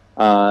well.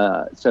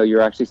 So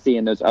you're actually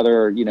seeing those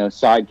other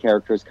side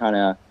characters kind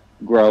of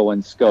grow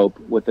in scope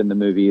within the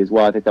movie as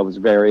well. I think that was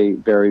very,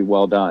 very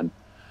well done.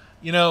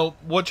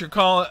 What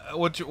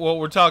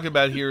we're talking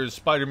about here is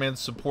Spider-Man's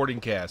supporting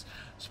cast.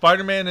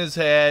 Spider-Man has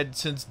had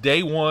since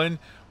day one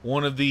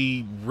of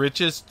the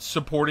richest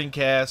supporting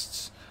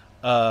casts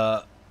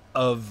of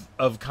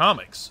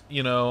comics.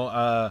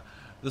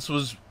 This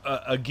was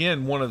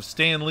again one of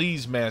Stan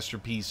Lee's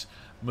masterpiece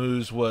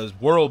moves was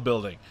world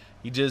building.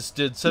 He just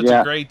did such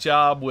a great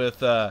job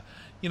with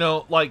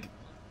like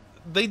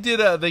they did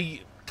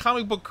the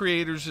comic book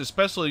creators,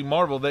 especially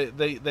Marvel.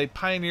 They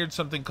pioneered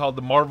something called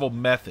the Marvel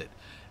method,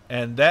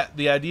 and that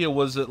the idea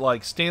was that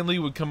like Stan Lee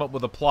would come up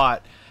with a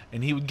plot,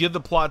 and he would give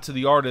the plot to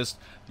the artist.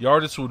 The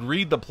artist would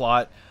read the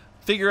plot,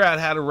 figure out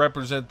how to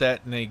represent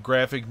that in a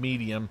graphic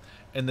medium,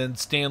 and then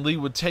Stan Lee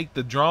would take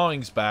the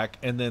drawings back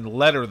and then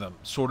letter them,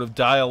 sort of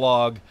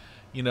dialogue.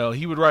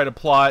 He would write a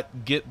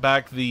plot, get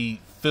back the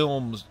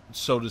films,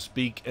 so to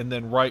speak, and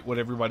then write what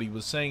everybody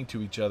was saying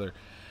to each other.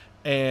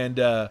 And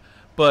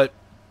but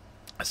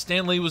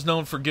Stan Lee was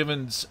known for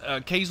giving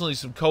occasionally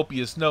some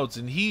copious notes,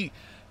 and he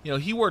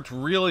worked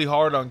really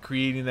hard on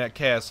creating that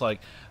cast. Like,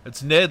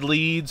 it's Ned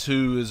Leeds,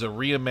 who is a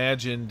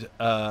reimagined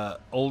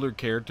older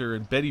character,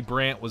 and Betty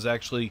Brant was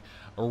actually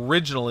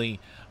originally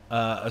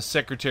a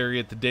secretary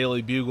at the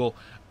Daily Bugle.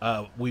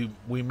 We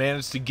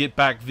managed to get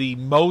back the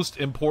most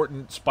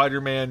important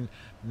Spider-Man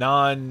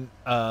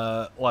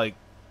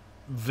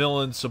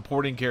villain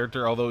supporting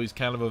character, although he's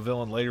kind of a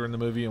villain later in the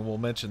movie, and we'll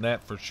mention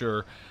that for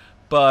sure.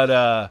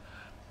 But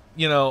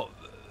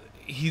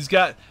he's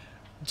got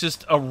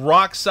just a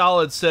rock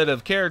solid set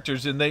of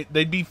characters, and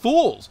they'd be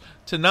fools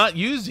to not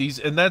use these,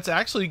 and that's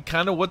actually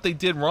kind of what they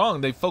did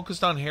wrong. They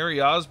focused on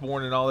Harry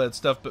Osborn and all that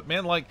stuff, but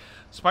man, like,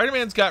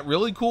 Spider-Man's got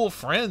really cool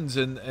friends,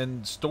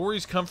 and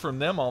stories come from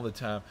them all the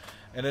time.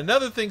 And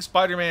another thing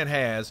Spider-Man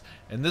has,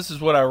 and this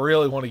is what I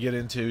really want to get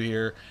into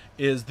here,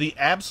 is the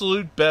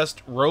absolute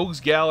best rogues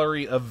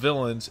gallery of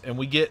villains, and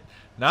we get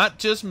not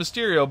just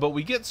Mysterio, but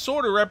we get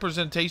sort of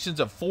representations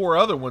of 4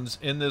 other ones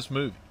in this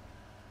movie.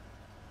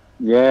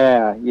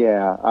 Yeah.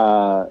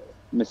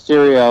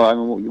 Mysterio, I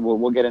mean,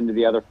 we'll get into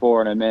the other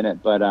 4 in a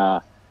minute,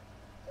 but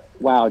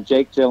wow,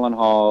 Jake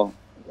Gyllenhaal,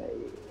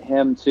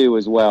 him too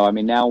as well. I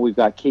mean, now we've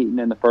got Keaton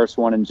in the first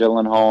one and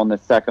Gyllenhaal in the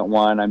second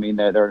one. I mean,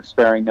 they're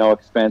sparing no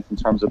expense in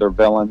terms of their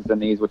villains in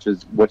these, which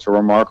are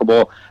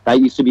remarkable.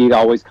 That used to be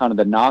always kind of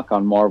the knock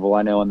on Marvel,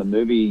 I know, in the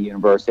movie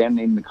universe and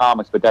in the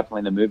comics, but definitely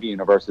in the movie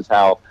universe, is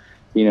how,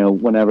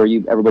 whenever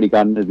everybody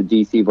got into the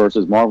DC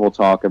versus Marvel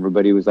talk,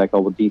 everybody was like,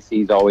 oh, well,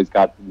 DC's always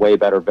got way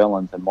better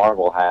villains than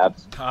Marvel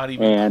has. Not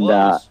even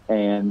close.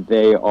 And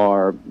they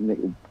are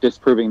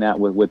disproving that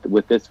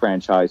with this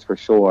franchise for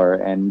sure.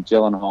 And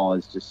Gyllenhaal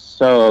is just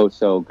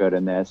so good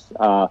in this.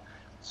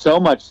 So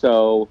much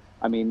so,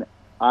 I mean,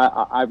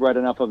 I've read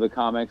enough of the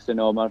comics to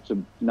know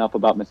enough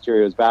about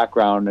Mysterio's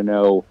background to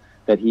know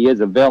that he is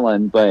a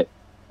villain. But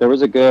there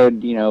was a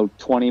good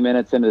 20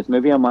 minutes into this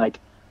movie, I'm like,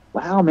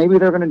 wow, maybe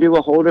they're going to do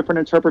a whole different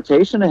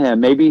interpretation of him.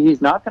 Maybe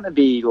he's not going to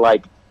be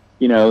like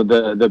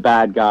the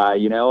bad guy.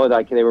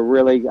 Like they were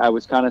really. I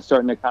was kind of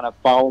starting to kind of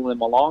follow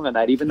them along on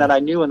that. Even that I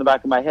knew in the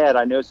back of my head,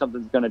 I know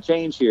something's going to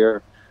change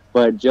here.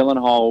 But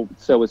Gyllenhaal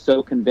was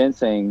so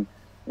convincing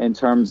in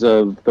terms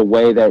of the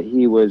way that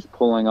he was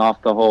pulling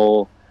off the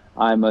whole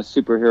I'm a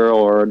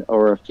superhero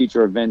or a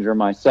future Avenger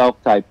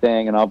myself type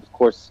thing. And of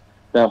course,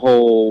 the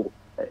whole,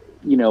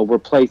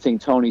 replacing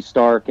Tony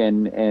Stark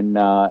and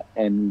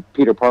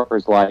Peter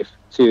Parker's life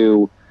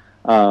to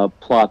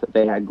plot that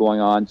they had going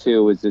on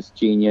too was just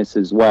genius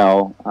as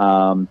well.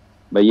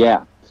 But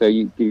yeah, so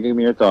you give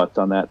me your thoughts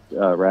on that,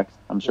 Rex.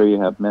 I'm sure you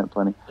have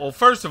plenty. Well,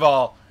 first of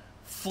all,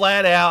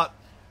 flat out,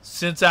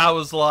 since I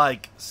was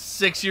like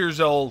 6 years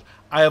old,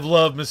 I have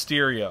loved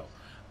Mysterio.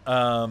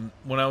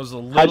 When I was a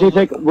little, how do you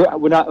think?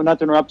 We're not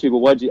to interrupt you, but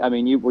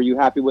were you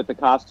happy with the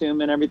costume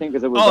and everything?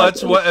 Because it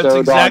was. That's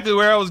exactly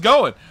where I was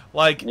going.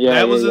 Like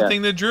that was the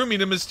thing that drew me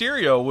to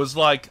Mysterio. Was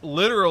like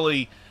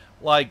literally,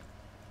 like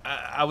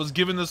I was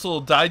given this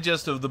little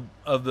digest of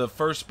the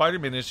first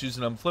Spider-Man issues,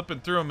 and I'm flipping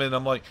through them, and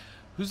I'm like,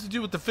 who's the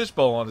dude with the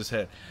fishbowl on his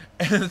head?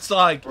 And it's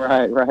like,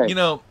 right.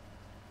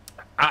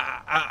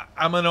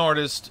 I'm an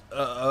artist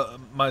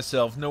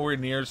myself, nowhere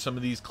near some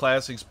of these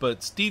classics,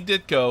 but Steve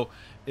Ditko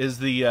is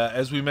the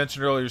as we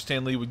mentioned earlier,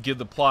 Stan Lee would give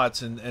the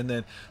plots, and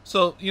then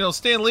so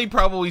Stan Lee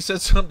probably said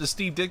something to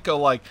Steve Ditko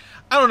like,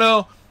 I don't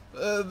know,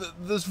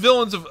 this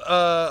villain's of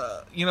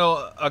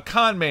a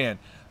con man,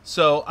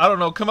 so I don't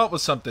know, come up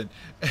with something.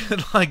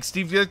 And like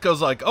Steve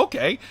Ditko's like,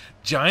 okay,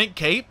 giant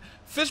cape,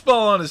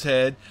 fishbowl on his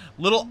head,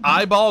 little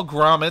eyeball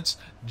grommets,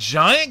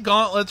 giant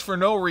gauntlets for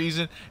no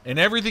reason, and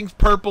everything's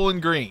purple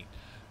and green.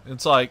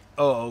 It's like,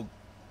 oh,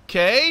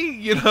 okay,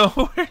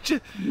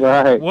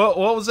 right. What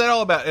was that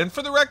all about? And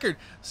for the record,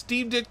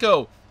 Steve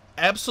Ditko,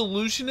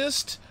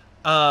 absolutionist,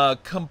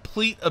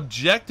 complete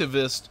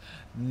objectivist,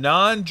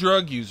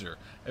 non-drug user.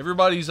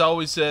 Everybody's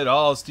always said,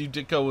 oh, Steve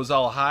Ditko was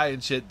all high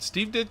and shit.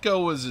 Steve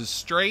Ditko was as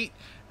straight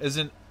as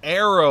an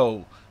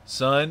arrow,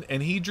 son,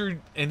 and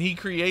he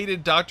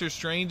created Doctor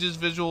Strange's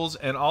visuals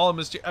and all of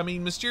Mysterio. I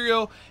mean,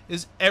 Mysterio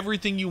is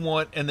everything you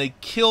want, and they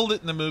killed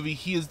it in the movie.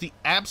 He is the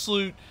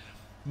absolute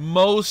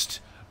most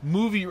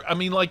movie. I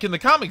mean, like in the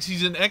comics,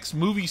 he's an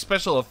ex-movie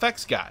special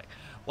effects guy.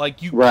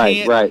 Like you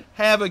can't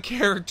have a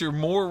character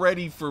more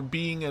ready for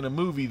being in a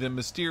movie than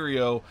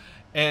Mysterio.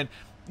 And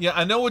yeah,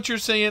 I know what you're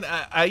saying.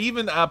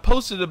 I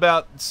posted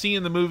about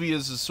seeing the movie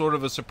as a sort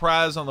of a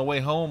surprise on the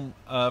way home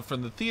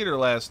from the theater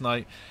last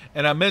night,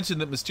 and I mentioned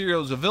that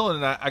Mysterio's a villain,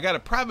 and I got a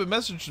private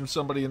message from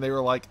somebody, and they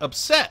were like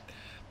upset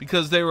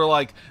because they were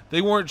like,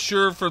 they weren't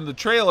sure from the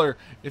trailer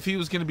if he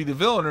was going to be the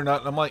villain or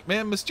not. And I'm like,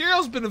 man,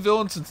 Mysterio's been a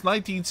villain since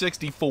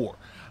 1964.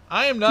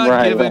 I am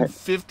not giving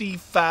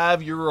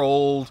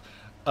 55-year-old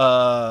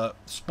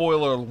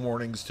spoiler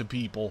warnings to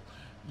people.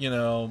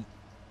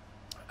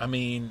 I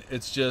mean,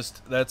 it's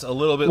just, that's a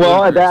little bit.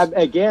 Well, that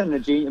again,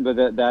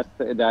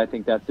 I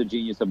think that's the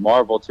genius of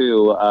Marvel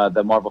too.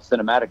 The Marvel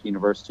Cinematic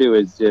Universe too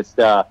is just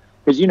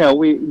because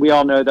we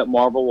all know that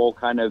Marvel will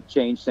kind of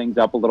change things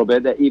up a little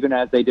bit. That even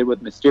as they did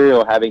with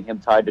Mysterio, having him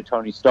tied to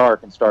Tony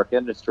Stark and Stark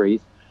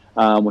Industries,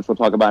 which we'll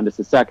talk about in just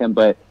a second.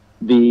 But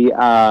the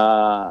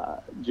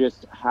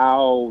just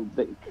how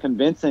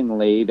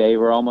convincingly they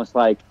were almost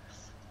like,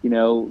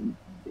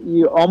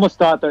 you almost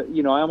thought that,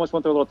 I almost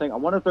went through a little thing. I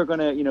wonder if they're going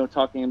to,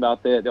 talking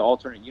about the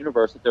alternate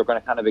universe, if they're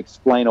going to kind of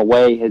explain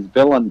away his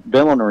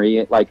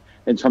villainy, like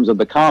in terms of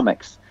the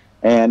comics.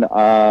 And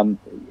the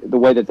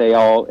way that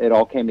it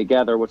all came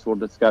together, which we'll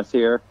discuss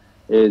here,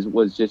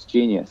 was just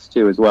genius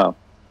too, as well.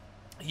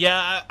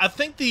 Yeah, I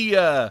think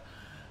the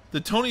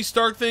Tony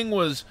Stark thing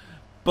was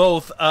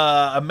both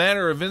a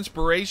matter of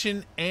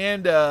inspiration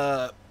and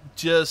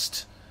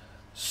just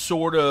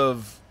sort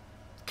of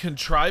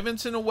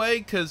contrivance in a way,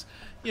 because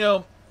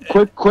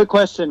Quick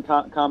question,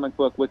 comic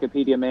book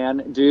Wikipedia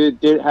man.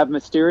 Did have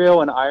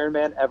Mysterio and Iron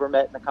Man ever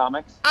met in the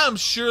comics? I'm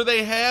sure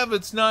they have.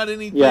 It's not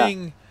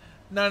anything,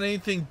 not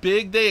anything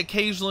big. They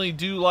occasionally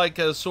do like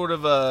a sort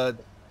of a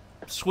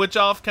switch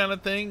off kind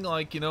of thing.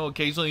 Like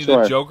occasionally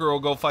the Joker will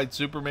go fight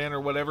Superman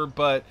or whatever.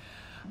 But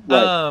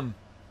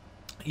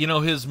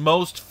his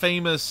most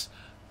famous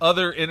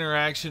other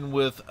interaction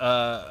with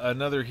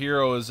another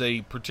hero is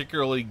a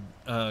particularly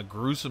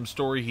gruesome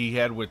story he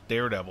had with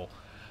Daredevil.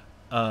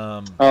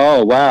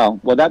 Oh wow!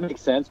 Well, that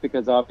makes sense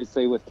because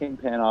obviously with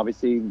Kingpin,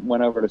 obviously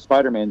went over to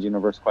Spider-Man's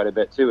universe quite a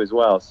bit too, as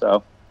well.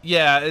 So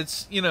yeah,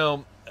 it's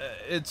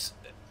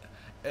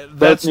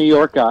that's New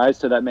York guys,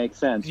 so that makes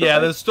sense. Yeah,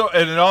 the story,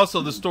 and then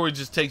also the story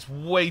just takes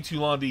way too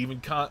long to even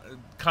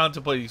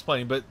contemplate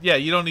explaining. But yeah,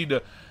 you don't need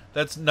to.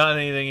 That's not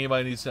anything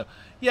anybody needs to know.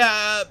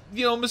 Yeah,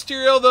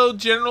 Mysterio though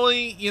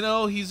generally,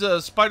 he's a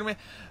Spider-Man.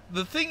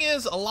 The thing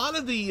is, a lot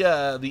of the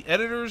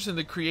editors and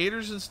the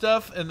creators and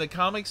stuff in the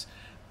comics,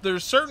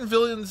 there's certain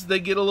villains they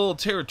get a little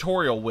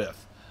territorial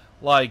with,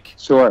 like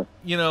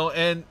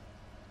and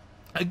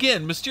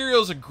again,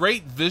 Mysterio's a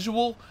great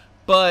visual,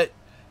 but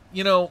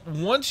you know,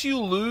 once you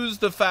lose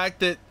the fact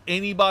that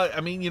anybody,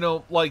 I mean, you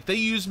know, like they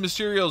used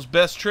Mysterio's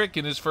best trick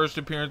in his first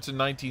appearance in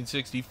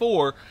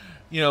 1964.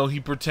 You know, he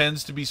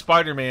pretends to be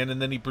Spider-Man,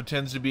 and then he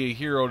pretends to be a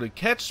hero to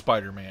catch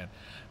Spider-Man.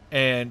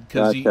 And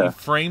because he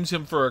frames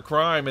him for a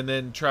crime and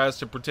then tries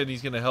to pretend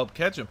he's going to help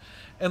catch him.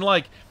 And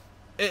like,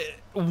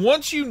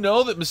 once you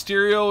know that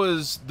Mysterio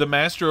is the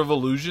master of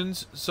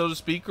illusions, so to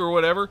speak, or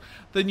whatever,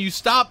 then you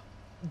stop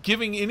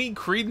giving any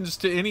credence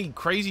to any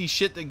crazy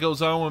shit that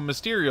goes on when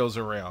Mysterio's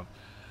around.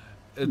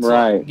 It's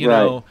right, you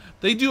know,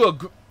 they do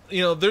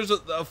there's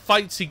a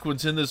fight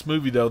sequence in this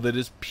movie, though, that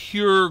is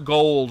pure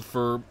gold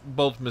for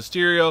both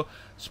Mysterio,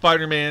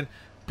 Spider-Man,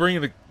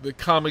 bringing the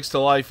comics to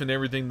life and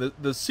everything.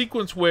 The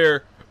sequence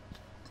where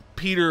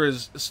Peter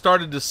has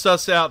started to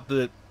suss out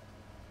that,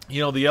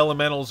 you know, the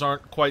elementals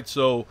aren't quite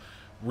so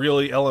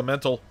really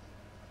elemental,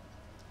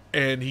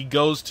 and he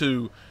goes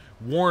to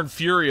warn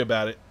Fury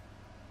about it.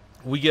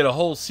 We get a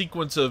whole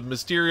sequence of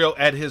Mysterio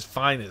at his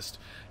finest,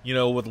 you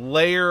know, with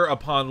layer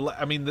upon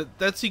I mean,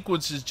 that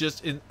sequence is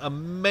just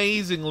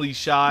amazingly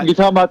shot. You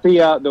talking about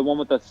the one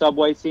with the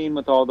subway scene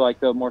with all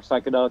the more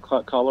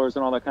psychedelic colors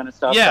and all that kind of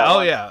stuff?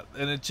 Yeah, yeah,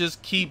 and it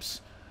just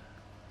keeps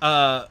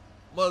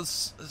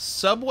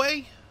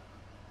Subway?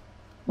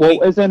 Well,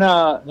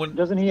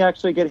 doesn't he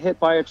actually get hit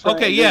by a train?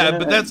 Okay, yeah,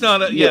 but that's not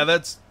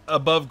that's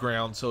above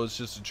ground, so it's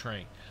just a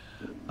train.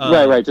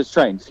 Right, just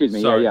train. Excuse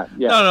me. Sorry. Yeah.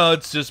 No,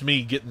 it's just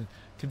me getting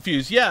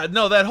confused. Yeah,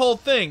 no, that whole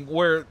thing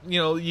where, you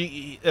know,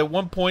 at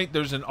one point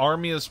there's an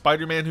army of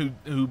Spider-Man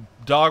who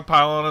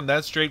dogpile on him.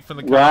 That's straight from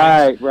the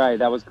comics. Right.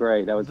 That was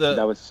great. That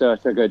was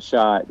such a good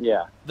shot.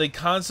 Yeah. They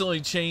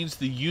constantly change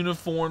the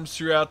uniforms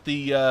throughout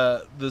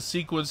the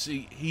sequence.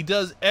 He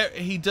does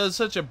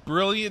such a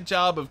brilliant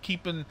job of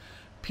keeping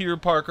Peter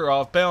Parker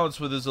off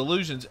balance with his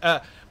illusions.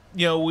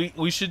 You know,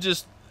 we should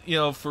just, you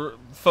know, for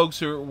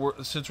folks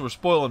since we're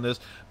spoiling this,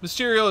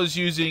 Mysterio is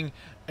using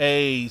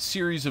a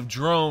series of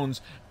drones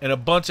and a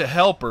bunch of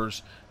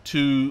helpers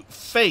to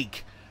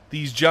fake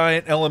these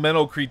giant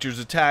elemental creatures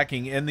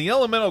attacking, and the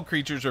elemental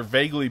creatures are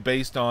vaguely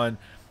based on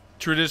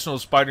traditional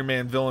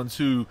Spider-Man villains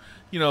who,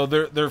 you know,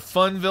 they're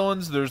fun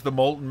villains. There's the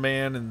Molten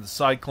Man and the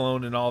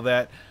Cyclone and all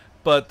that,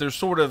 but they're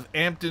sort of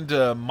amped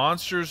into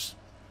monsters,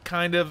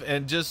 kind of,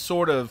 and just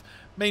sort of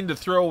made into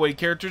throwaway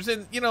characters.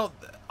 And, you know,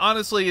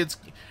 honestly,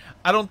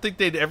 I don't think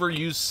they'd ever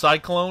use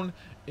Cyclone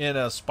in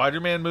a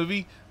Spider-Man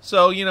movie.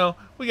 So, you know,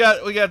 we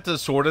got to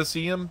sort of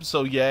see him,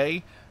 so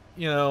yay.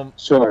 You know,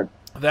 sure.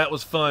 That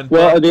was fun.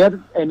 Well,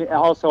 and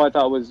also I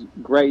thought was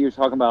great, you were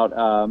talking about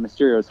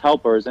Mysterio's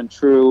helpers. In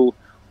true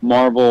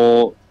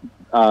Marvel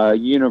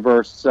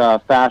universe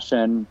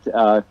fashion,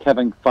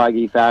 Kevin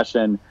Feige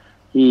fashion,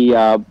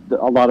 a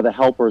lot of the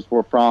helpers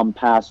were from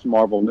past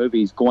Marvel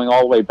movies, going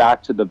all the way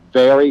back to the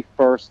very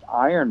first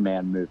Iron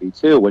Man movie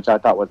too, which I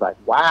thought was like,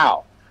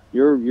 wow, I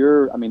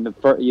mean,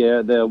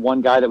 the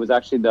one guy that was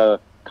actually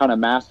the kind of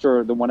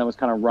master, the one that was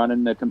kind of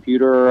running the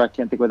computer, I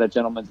can't think what that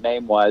gentleman's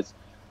name was.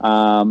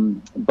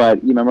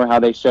 But you remember how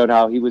they showed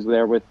how he was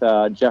there with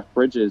Jeff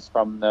Bridges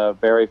from the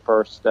very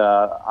first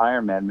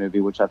Iron Man movie,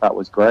 which I thought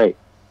was great.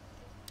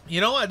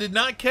 You know, I did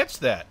not catch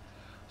that.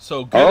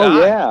 So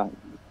good.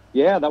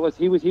 Yeah, that was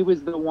he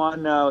was the one.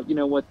 You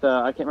know, with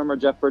I can't remember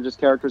Jeff Bridges'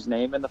 character's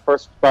name in the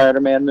first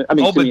Spider-Man.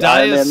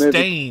 Obadiah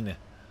Stane.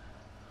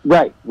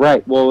 Right.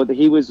 Well,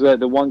 he was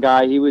the one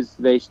guy.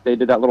 They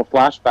did that little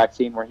flashback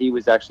scene where he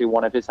was actually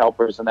one of his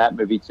helpers in that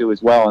movie too,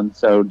 as well. And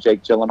so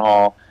Jake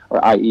Gyllenhaal,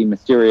 or i.e.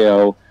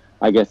 Mysterio,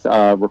 I guess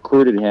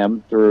recruited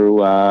him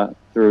through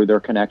their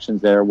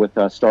connections there with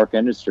Stark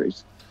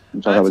Industries,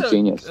 which I thought was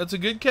genius. That's a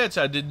good catch.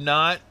 I did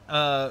not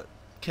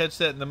catch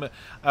that in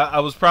I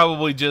was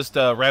probably just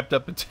wrapped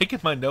up in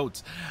taking my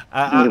notes.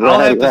 I'll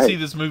have to see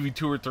this movie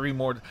 2 or 3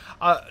 more.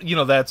 You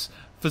know, that's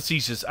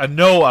facetious. I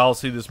know I'll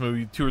see this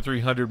movie 200 or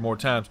 300 more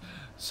times.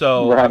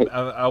 So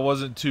I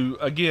wasn't too.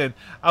 Again,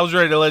 I was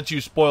ready to let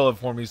you spoil it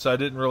for me, so I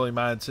didn't really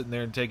mind sitting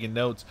there and taking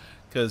notes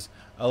because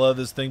I love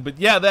this thing. But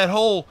yeah, that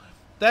whole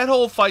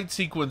fight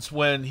sequence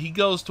when he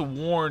goes to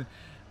warn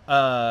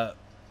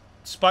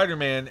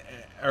Spider-Man,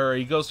 or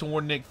he goes to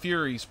warn Nick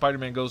Fury.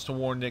 Spider-Man goes to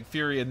warn Nick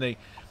Fury, and and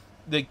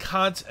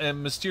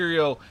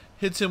Mysterio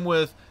hits him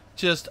with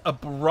just a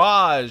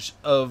barrage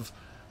of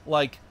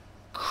like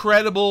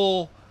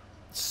credible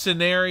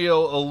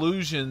scenario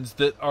illusions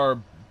that are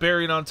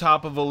buried on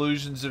top of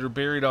illusions that are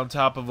buried on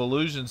top of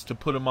illusions to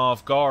put him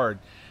off guard.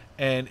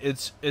 And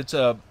it's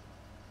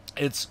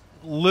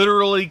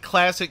literally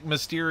classic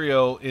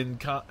Mysterio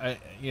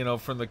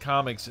from the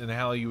comics and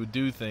how he would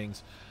do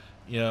things,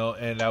 you know,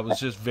 and I was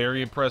just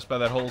very impressed by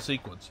that whole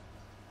sequence.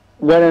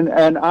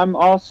 And I'm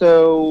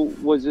also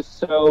was just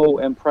so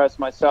impressed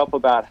myself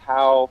about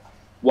how,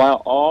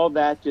 while all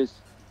that just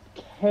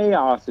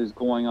chaos is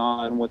going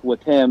on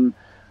with him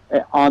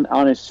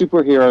on his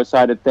superhero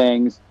side of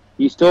things,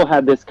 you still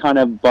have this kind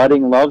of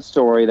budding love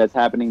story that's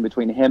happening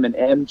between him and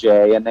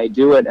MJ, and they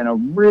do it in a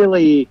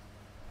really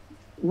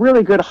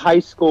really good high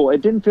school.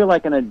 It didn't feel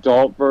like an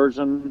adult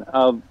version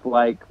of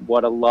like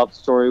what a love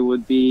story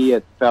would be.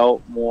 It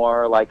felt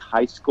more like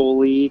high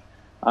school-y,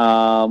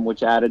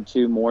 which added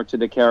more to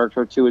the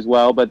character too as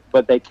well. But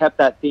they kept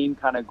that theme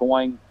kind of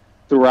going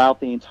throughout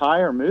the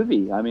entire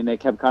movie. I mean, they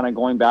kept kind of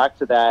going back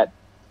to that.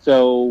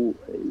 So,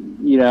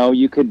 you know,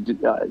 you could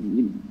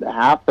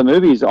half the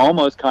movie is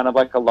almost kind of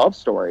like a love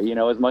story, you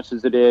know, as much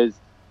as it is,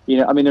 you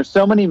know, I mean, there's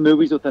so many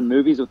movies within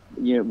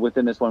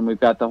within this one. We've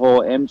got the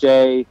whole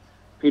MJ,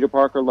 Peter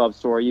Parker love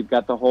story. You've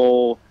got the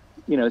whole,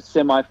 you know,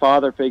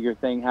 semi-father figure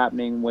thing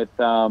happening with,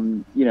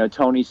 you know,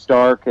 Tony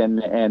Stark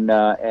and him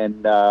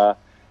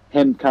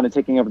kind of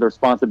taking over the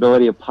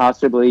responsibility of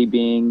possibly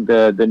being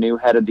the new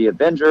head of the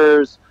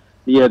Avengers.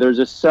 Yeah, there's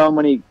just so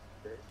many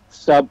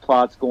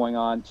subplots going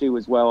on too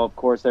as well. Of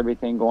course,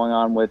 everything going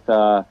on with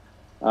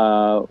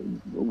Mysterio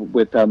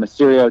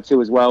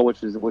too as well,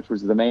 which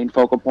was the main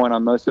focal point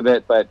on most of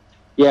it. But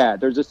yeah,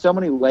 there's just so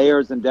many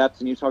layers and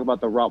depths. And you talk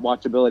about the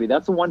watchability.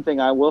 That's the one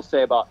thing I will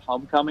say about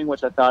Homecoming,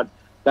 which I thought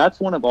that's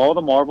one of all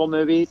the Marvel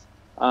movies.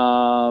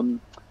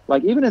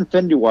 Like even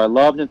Infinity War, I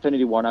loved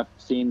Infinity War, and I've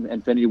seen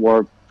Infinity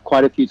War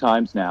quite a few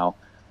times now.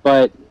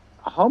 But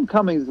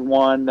Homecoming is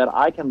one that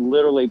I can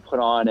literally put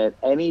on at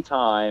any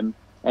time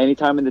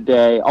in the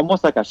day,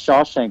 almost like a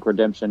Shawshank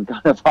Redemption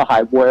kind of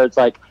vibe, where it's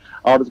like,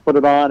 I'll just put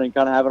it on and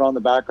kind of have it on the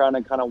background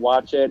and kind of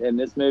watch it. And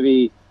this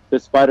movie, the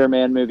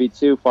Spider-Man movie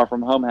too, Far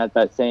From Home, has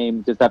that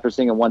same, just after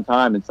seeing it one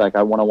time, it's like,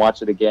 I want to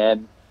watch it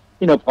again.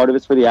 You know, part of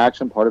it's for the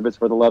action, part of it's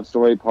for the love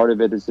story, part of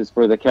it is just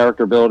for the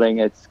character building.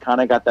 It's kind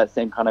of got that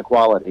same kind of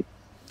quality.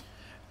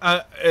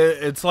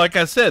 It's like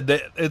I said,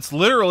 it's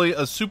literally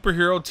a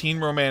superhero teen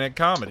romantic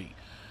comedy.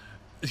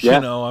 Yeah.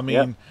 You know, I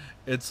mean,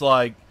 it's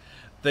like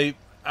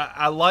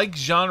I like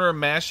genre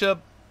mashup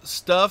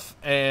stuff,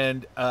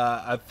 and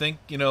I think,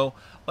 you know,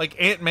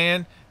 like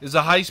Ant-Man is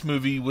a heist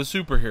movie with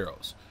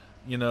superheroes.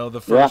 You know,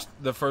 the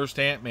first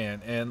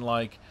Ant-Man, and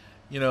like,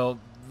 you know,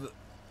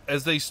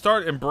 as they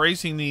start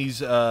embracing these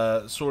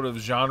sort of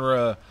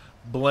genre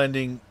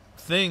blending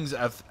things,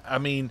 I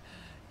mean,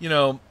 you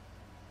know,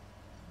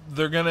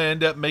 they're going to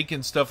end up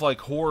making stuff like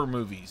horror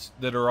movies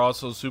that are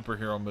also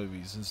superhero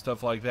movies and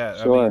stuff like that.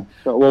 Sure. I mean,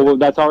 well,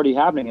 that's already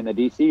happening in the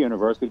DC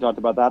universe. We talked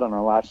about that on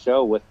our last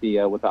show with the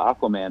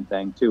Aquaman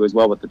thing too, as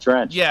well, with the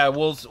Trench. Yeah,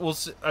 we'll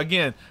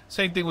again,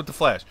 same thing with the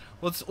Flash.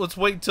 Let's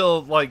wait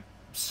until like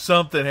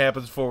something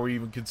happens before we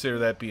even consider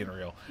that being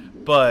real.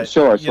 But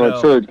sure.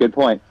 Good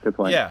point.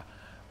 Yeah,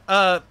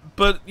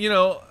 but you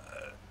know,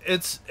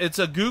 it's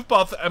a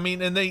goofball. I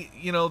mean, and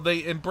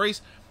they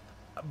embrace.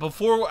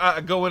 Before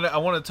I go in, I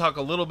want to talk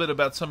a little bit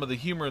about some of the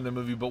humor in the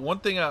movie. But one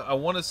thing I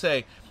want to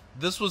say,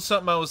 this was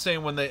something I was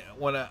saying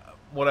what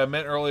I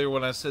meant earlier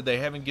when I said they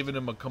haven't given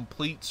him a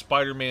complete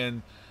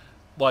Spider-Man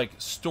like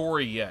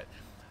story yet.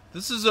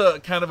 This is a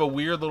kind of a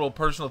weird little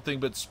personal thing,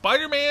 but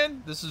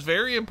Spider-Man, this is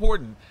very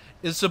important,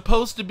 is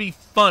supposed to be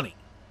funny.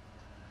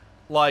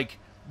 Like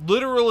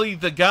literally,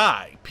 the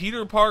guy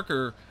Peter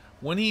Parker,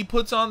 when he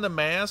puts on the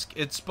mask,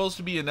 it's supposed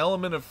to be an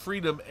element of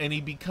freedom, and he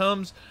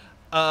becomes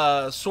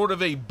sort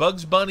of a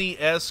Bugs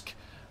Bunny-esque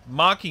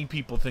mocking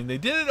people thing. They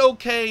did it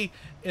okay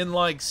in,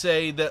 like,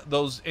 say,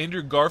 those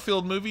Andrew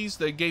Garfield movies.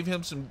 They gave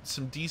him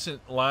some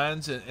decent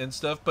lines and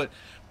stuff, but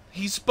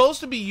he's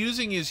supposed to be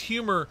using his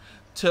humor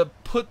to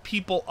put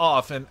people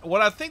off. And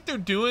what I think they're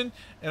doing,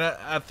 and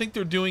I think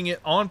they're doing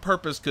it on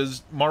purpose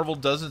because Marvel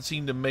doesn't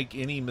seem to make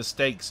any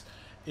mistakes,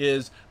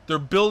 is they're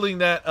building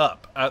that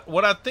up.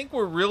 What I think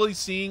we're really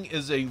seeing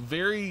is a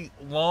very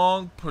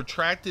long,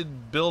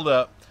 protracted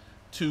build-up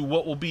to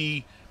what will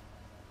be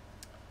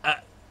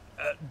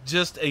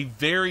just a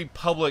very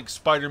public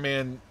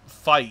Spider-Man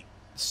fight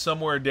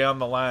somewhere down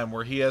the line,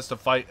 where he has to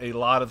fight a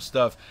lot of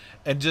stuff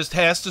and just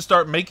has to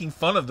start making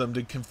fun of them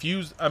to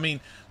confuse. I mean,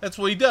 that's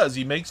what he does.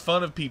 He makes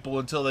fun of people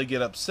until they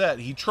get upset.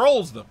 He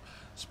trolls them.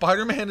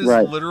 Spider-Man is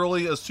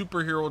literally a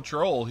superhero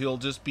troll. He'll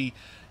just be,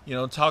 you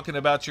know, talking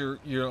about your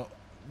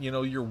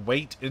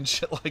weight and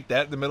shit like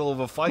that in the middle of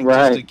a fight,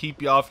 just to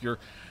keep you off your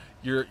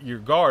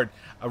guard.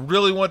 I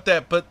really want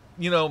that, but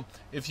you know,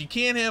 if you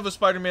can't have a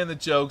Spider-Man that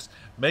jokes,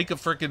 make a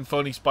freaking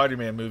funny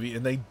Spider-Man movie,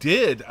 and they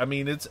did. I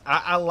mean,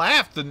 I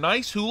laughed. The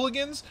nice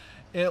hooligans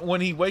when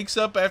he wakes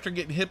up after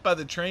getting hit by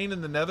the train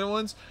in the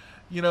Netherlands,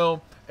 you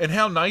know, and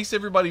how nice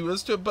everybody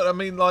was to him. But I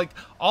mean, like,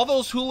 all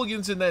those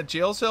hooligans in that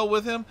jail cell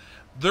with him,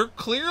 they're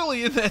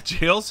clearly in that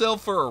jail cell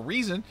for a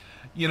reason.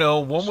 You know,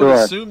 one would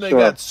assume they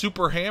got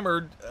super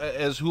hammered,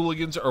 as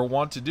hooligans are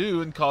wont to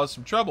do, and cause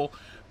some trouble.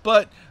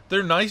 But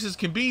they're nice as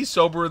can be,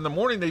 sober in the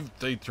morning.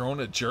 They've thrown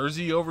a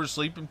jersey over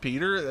Sleeping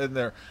Peter, and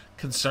they're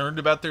concerned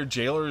about their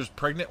jailer's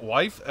pregnant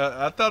wife.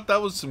 I thought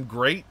that was some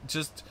great,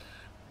 just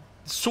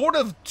sort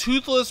of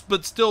toothless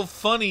but still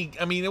funny.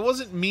 I mean, it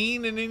wasn't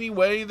mean in any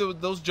way.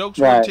 Those jokes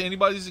weren't to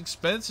anybody's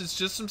expense. It's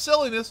just some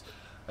silliness.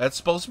 That's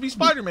supposed to be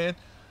Spider-Man.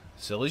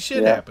 Silly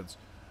shit happens.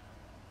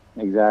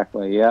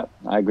 Exactly. Yeah,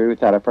 I agree with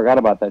that. I forgot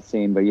about that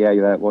scene, but yeah,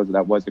 that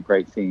was a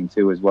great scene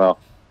too as well.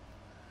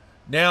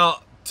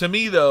 Now, to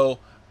me though,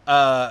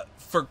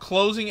 for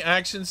closing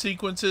action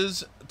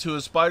sequences to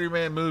a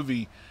Spider-Man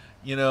movie,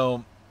 you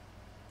know,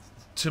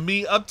 to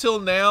me, up till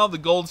now, the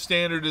gold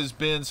standard has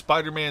been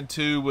Spider-Man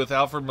 2 with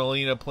Alfred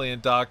Molina playing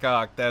Doc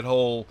Ock. That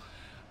whole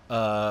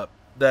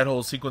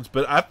sequence.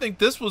 But I think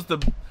this was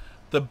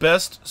the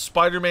best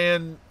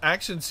Spider-Man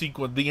action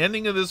sequence. The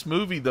ending of this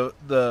movie,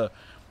 the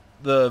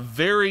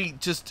very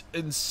just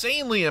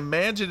insanely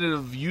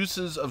imaginative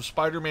uses of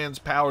Spider-Man's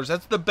powers.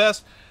 That's the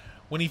best.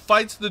 When he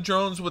fights the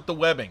drones with the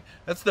webbing,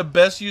 that's the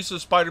best use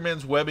of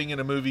Spider-Man's webbing in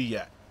a movie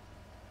yet.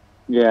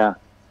 Yeah,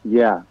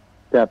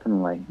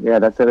 definitely. Yeah,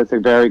 that's a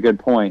very good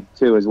point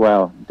too, as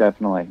well.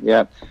 Definitely.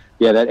 Yeah,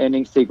 that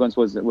ending sequence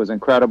was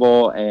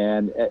incredible,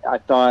 and I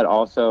thought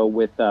also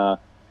with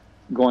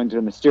going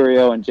to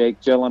Mysterio and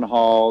Jake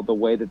Gyllenhaal, the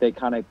way that they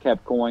kind of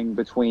kept going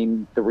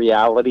between the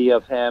reality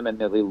of him and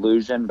the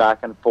illusion back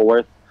and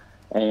forth,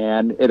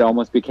 and it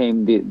almost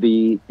became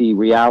the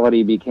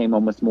reality became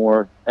almost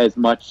more as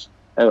much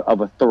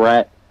of a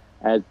threat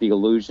as the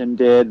illusion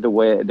did. The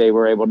way they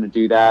were able to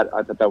do that,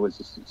 I thought that was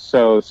just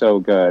so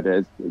good.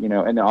 As you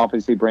know, and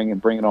obviously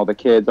bringing all the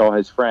kids, all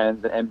his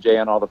friends, MJ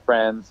and all the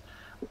friends,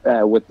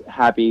 with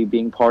Happy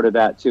being part of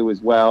that too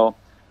as well.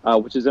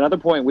 Which is another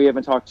point we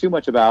haven't talked too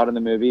much about in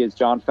the movie, is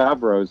Jon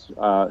Favreau's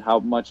how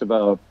much of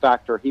a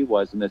factor he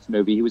was in this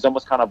movie. He was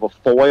almost kind of a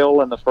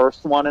foil in the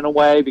first one in a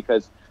way,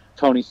 because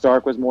Tony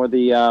Stark was more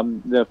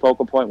the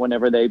focal point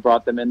whenever they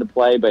brought them into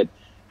play, but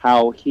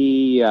how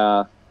he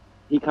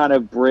kind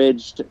of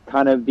bridged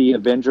kind of the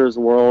Avengers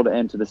world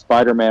into the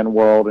Spider-Man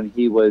world, and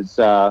he was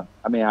I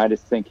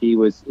just think he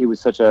was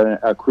such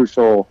a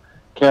crucial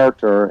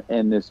character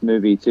in this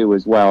movie too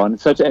as well.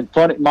 And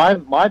funny,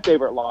 my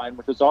favorite line,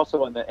 which was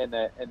also in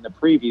the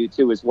preview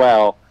too as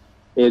well,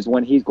 is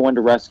when he's going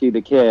to rescue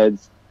the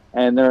kids,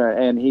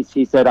 and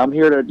he said, "I'm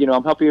here to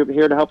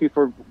here to help you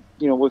for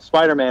with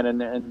Spider-Man,"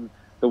 and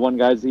the one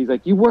guy's, he's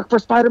like, "You work for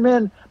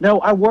Spider-Man?" "No,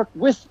 I work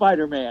with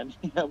Spider-Man."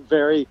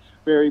 Very,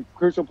 very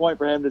crucial point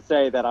for him to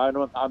say that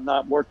I'm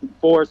not working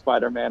for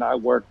Spider-Man, I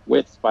work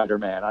with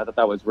Spider-Man. I thought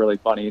that was really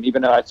funny. And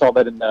even though I saw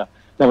that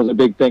that was a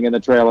big thing in the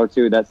trailer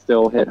too, that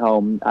still hit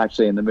home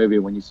actually in the movie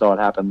when you saw it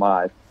happen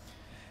live.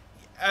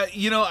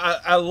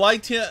 I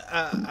liked him.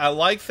 I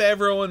like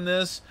Favreau in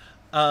this.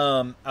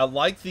 I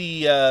like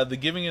the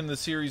giving him the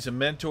series of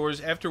mentors.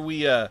 After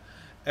we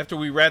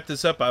wrap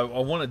this up, I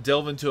want to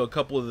delve into a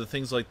couple of the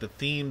things like the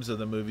themes of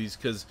the movies,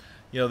 because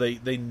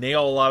they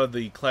nail a lot of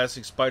the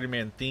classic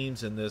Spider-Man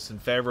themes in this,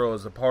 and Favreau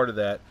is a part of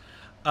that.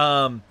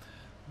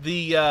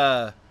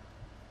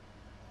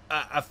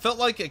 I felt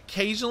like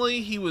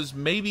occasionally he was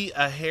maybe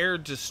a hair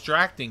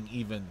distracting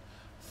even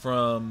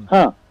from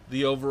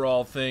the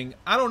overall thing.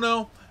 I don't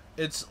know.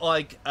 It's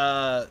like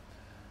all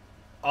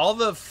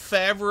the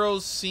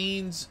Favreau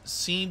scenes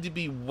seem to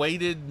be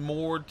weighted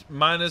more,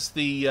 minus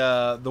the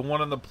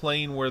one on the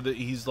plane where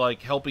he's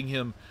like helping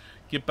him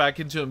get back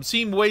into him,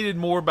 seemed weighted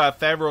more by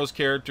Favreau's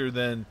character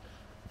than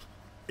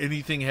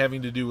anything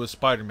having to do with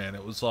Spider-Man.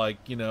 It was like,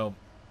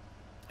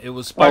 it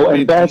was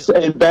Spider-Man.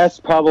 And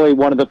best probably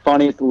one of the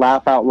funniest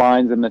laugh out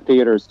lines in the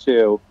theaters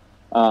too.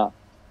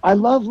 I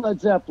love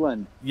Led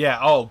Zeppelin. Yeah.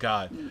 Oh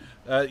God.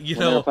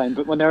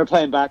 When they were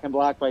playing Back in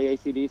Black by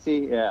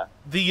AC/DC.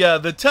 Yeah.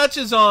 The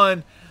touches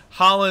on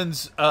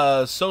Holland's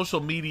social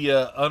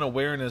media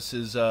unawareness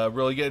is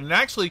really good, and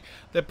actually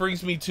that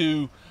brings me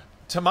to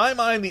my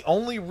mind, the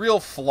only real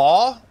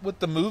flaw with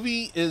the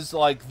movie is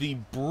like the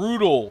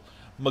brutal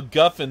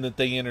MacGuffin that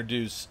they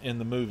introduce in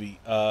the movie.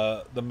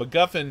 The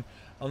MacGuffin,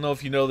 I don't know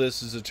if you know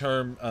this, is a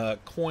term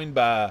coined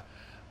by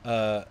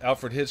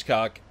Alfred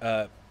Hitchcock.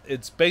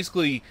 It's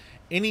basically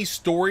any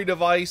story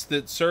device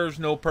that serves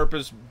no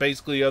purpose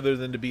basically other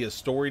than to be a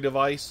story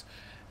device.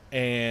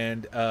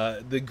 And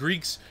the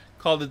Greeks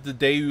called it the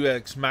Deus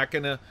Ex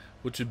Machina,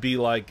 which would be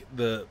like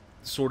the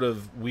sort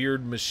of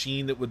weird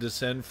machine that would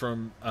descend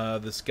from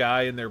the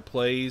sky in their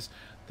plays,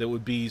 that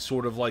would be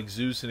sort of like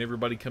Zeus and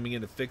everybody coming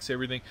in to fix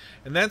everything.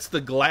 And that's the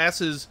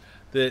glasses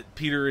that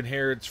Peter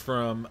inherits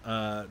from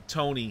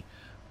Tony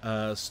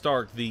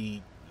Stark,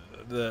 the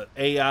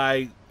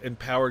AI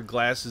empowered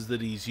glasses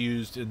that he's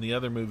used in the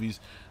other movies,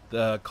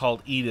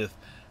 called Edith.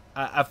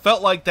 I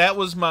felt like that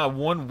was my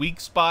one weak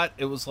spot.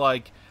 It was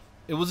like,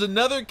 it was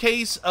another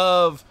case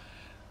of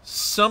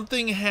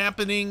something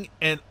happening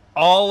and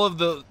all of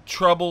the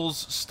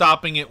troubles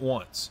stopping at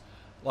once.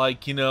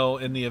 Like, in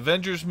the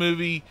Avengers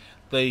movie,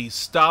 they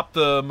stopped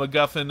the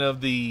MacGuffin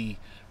of the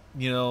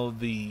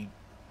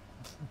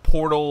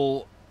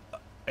portal,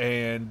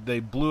 and they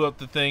blew up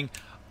the thing.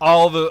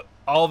 All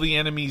the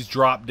enemies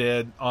dropped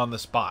dead on the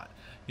spot.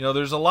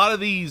 There's a lot of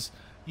these.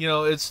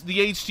 It's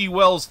the H.G.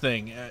 Wells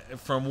thing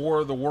from War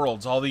of the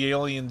Worlds. All the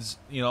aliens,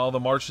 all the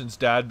Martians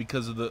died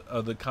because of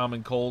the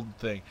common cold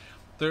thing.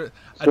 Sure.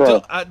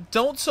 I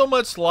don't so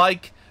much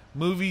like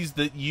movies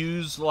that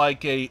use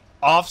like a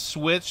off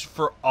switch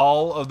for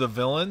all of the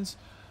villains.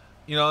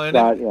 And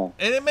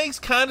it makes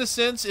kind of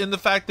sense in the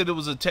fact that it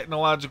was a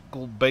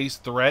technological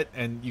based threat,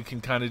 and you can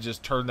kind of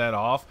just turn that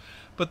off.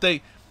 But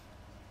they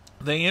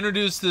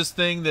introduced this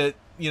thing that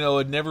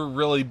had never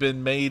really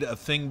been made a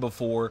thing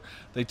before.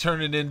 They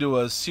turn it into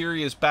a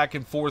serious back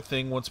and forth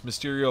thing once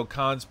Mysterio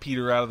cons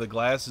Peter out of the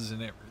glasses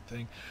and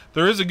everything.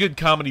 There is a good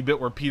comedy bit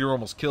where Peter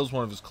almost kills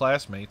one of his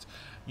classmates,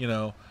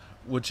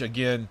 which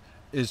again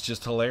is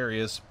just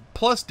hilarious,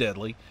 plus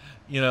deadly,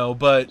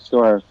 but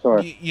sure.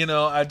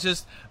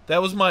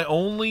 That was my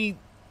only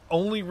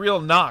real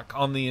knock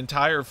on the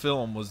entire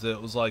film, was that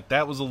it was like,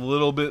 that was a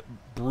little bit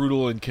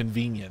brutal and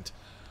convenient.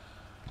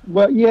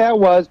 Well, yeah, it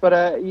was,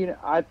 but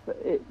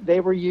they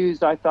were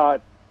used, I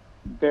thought,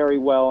 very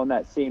well in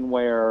that scene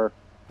where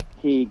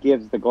he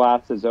gives the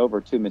glasses over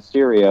to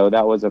Mysterio.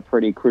 That was a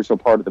pretty crucial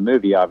part of the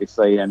movie,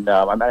 obviously, and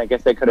I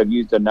guess they could have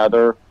used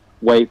another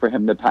way for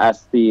him to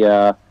pass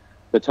the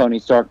Tony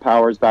Stark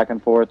powers back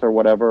and forth or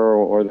whatever,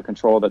 or the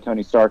control that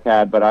Tony Stark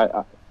had.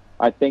 But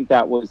I think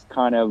that was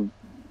kind of,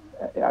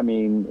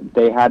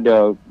 they had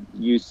to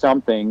use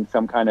some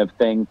kind of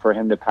thing for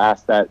him to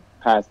pass that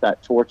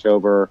torch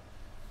over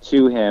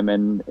to him,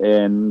 and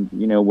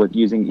with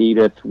using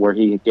Edith, where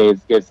he gives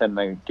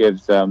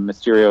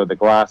Mysterio the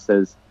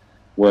glasses,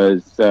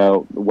 was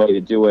the way to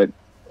do it,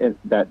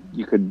 that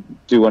you could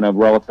do in a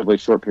relatively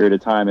short period of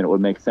time, and it would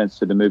make sense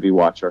to the movie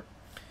watcher.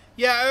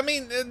 Yeah,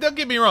 don't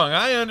get me wrong.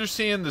 I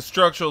understand the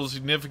structural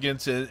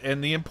significance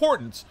and the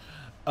importance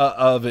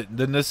of it,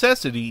 the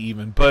necessity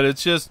even, but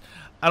it's just,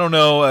 I don't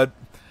know,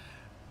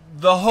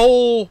 the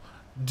whole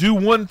do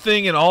one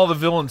thing and all the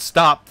villains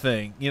stop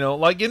thing,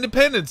 like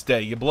Independence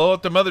Day, you blow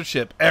up the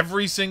mothership,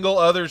 every single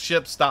other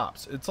ship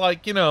stops. It's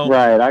like,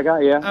 right, I got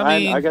you.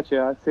 I got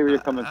you. I see where you're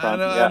coming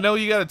from. I know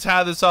you got to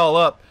tie this all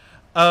up.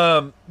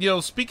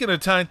 Speaking of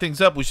tying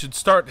things up, we should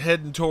start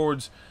heading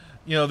towards,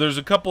 there's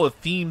a couple of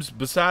themes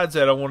besides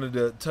that I wanted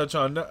to touch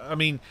on.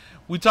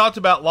 We talked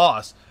about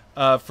loss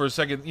for a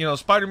second.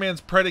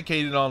 Spider-Man's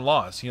predicated on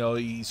loss.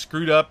 He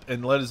screwed up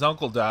and let his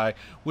uncle die,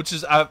 which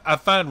is, I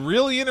find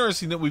really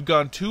interesting that we've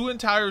gone 2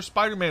 entire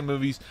Spider-Man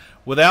movies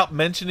without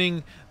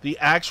mentioning the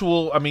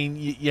actual,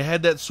 you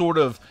had that sort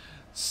of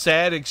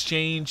sad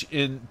exchange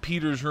in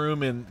Peter's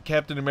room in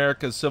Captain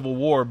America's Civil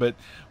War, but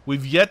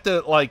we've yet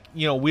to,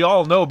 we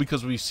all know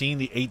because we've seen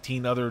the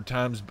 18 other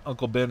times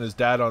Uncle Ben has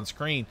died on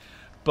screen,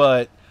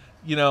 but,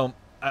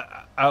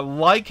 I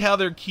like how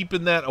they're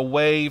keeping that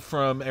away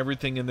from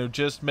everything, and they're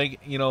just making,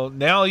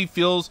 now he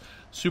feels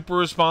super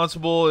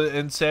responsible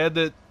and sad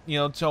that,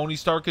 Tony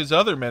Stark, his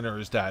other mentor,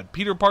 has died.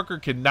 Peter Parker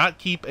cannot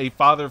keep a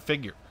father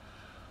figure.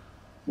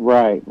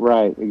 Right,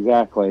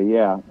 exactly,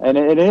 yeah. And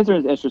it is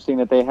interesting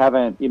that they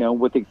haven't,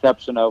 with the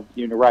exception of,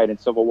 you're right, in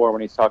Civil War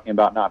when he's talking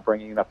about not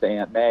bringing it up to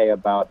Aunt May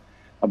about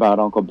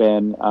Uncle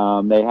Ben,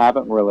 they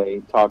haven't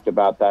really talked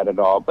about that at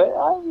all. But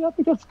I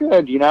think that's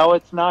good,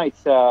 it's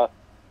nice.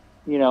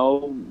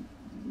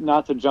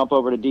 Not to jump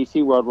over to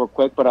DC World real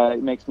quick, but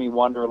it makes me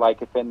wonder,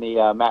 like, if in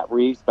the Matt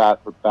Reeves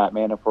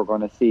Batman, if we're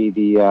going to see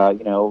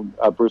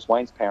the Bruce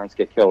Wayne's parents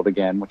get killed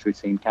again, which we've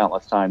seen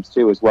countless times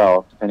too, as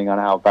well, depending on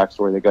how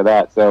backstory they go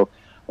that. So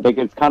I think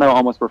it's kind of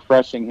almost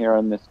refreshing here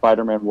in the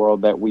Spider-Man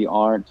world that we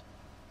aren't,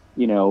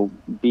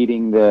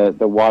 beating the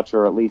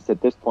watcher, at least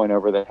at this point,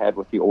 over the head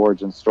with the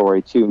origin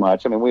story too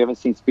much. We haven't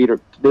seen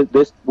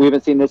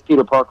this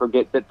Peter Parker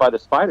get bit by the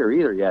spider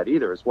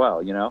either as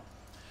well,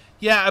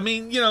 Yeah,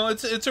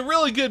 it's a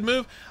really good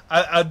move.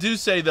 I do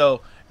say,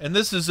 though, and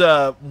this is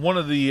one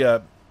of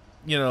the,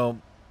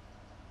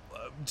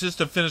 just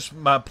to finish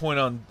my point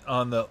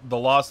on the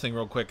Lost thing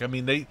real quick.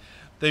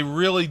 They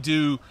really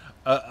do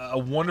a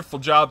wonderful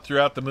job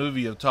throughout the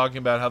movie of talking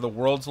about how the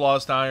world's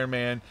lost Iron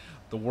Man,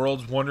 the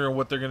world's wondering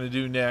what they're going to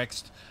do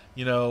next.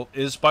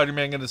 Is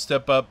Spider-Man going to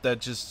step up? That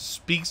just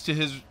speaks to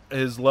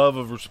his love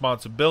of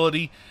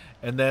responsibility,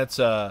 and that's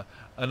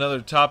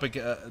another topic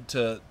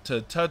to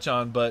touch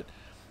on, but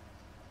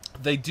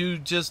they do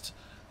just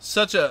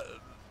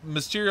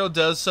Mysterio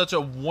does such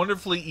a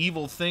wonderfully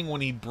evil thing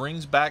when he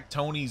brings back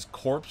Tony's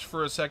corpse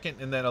for a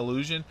second in that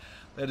illusion.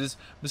 That is,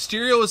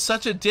 Mysterio is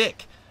such a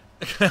dick.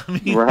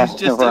 He's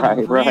just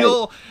a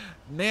real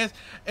nasty.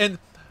 And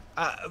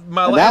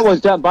that was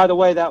done, by the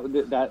way.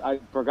 That I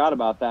forgot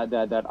about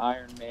that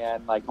Iron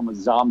Man, like almost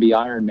zombie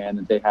Iron Man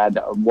that they had.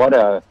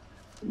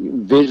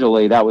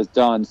 Visually that was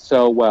done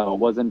so well. It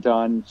wasn't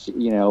done,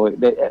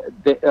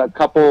 a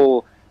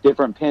couple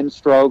different pen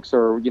strokes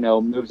or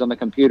moves on the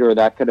computer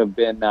that could have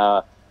been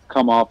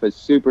come off as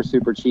super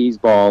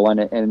cheeseball,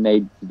 and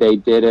they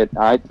did it,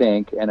 I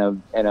think, in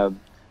a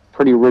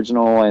pretty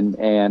original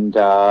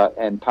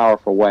and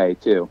powerful way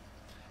too.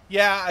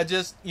 Yeah, I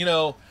just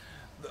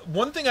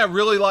one thing I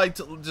really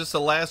liked, just a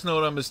last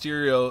note on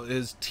Mysterio,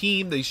 his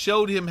team. They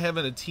showed him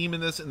having a team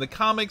in this. In the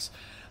comics,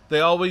 they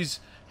always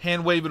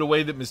hand wave it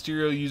away that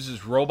Mysterio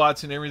uses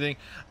robots and everything.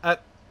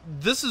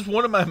 This is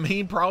one of my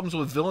main problems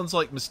with villains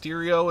like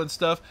Mysterio and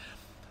stuff.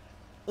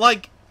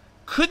 Like,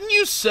 couldn't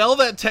you sell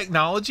that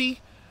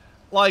technology?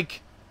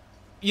 Like,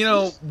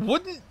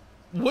 wouldn't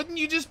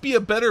you just be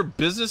a better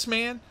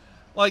businessman?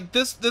 Like,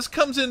 this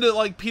comes into,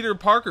 like, Peter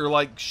Parker.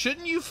 Like,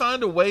 shouldn't you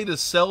find a way to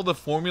sell the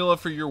formula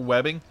for your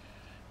webbing?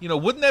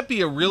 Wouldn't that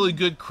be a really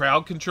good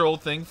crowd control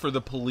thing for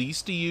the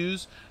police to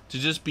use to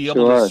just be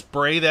able to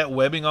spray that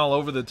webbing all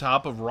over the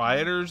top of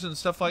rioters and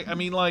stuff like. I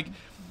mean, like,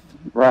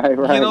 right. You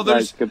know,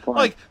 there's good point.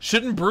 like,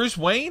 shouldn't Bruce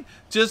Wayne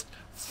just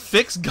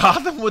fix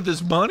Gotham with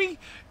his money?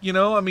 You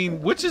know, I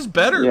mean, which is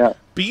better,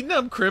 beating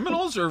up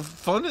criminals or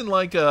funding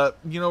like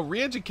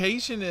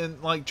re-education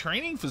and like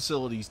training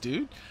facilities,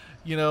 dude?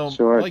 You know,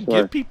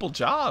 give people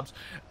jobs.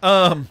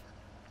 But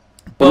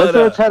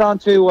let's head on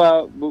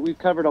to we've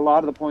covered a lot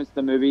of the points of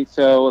the movie,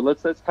 so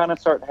let's kind of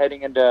start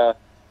heading into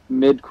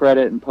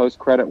mid-credit and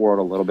post-credit world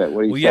a little bit.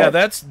 What do you say? Yeah,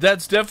 that's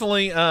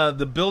definitely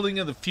the building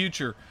of the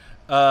future.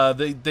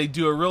 They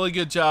do a really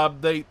good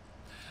job.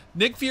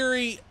 Nick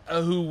Fury,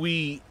 who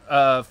we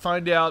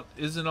find out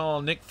isn't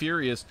all Nick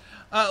Furious.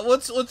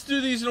 Let's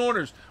do these in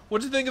orders. What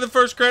do you think of the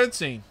first credit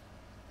scene?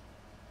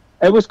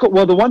 It was cool.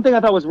 Well, the one thing I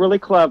thought was really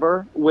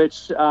clever,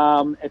 which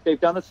if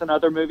they've done this in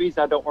other movies,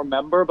 I don't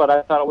remember, but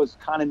I thought it was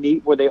kind of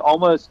neat, where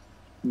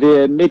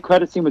the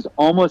mid-credit scene was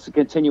almost a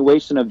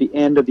continuation of the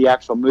end of the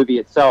actual movie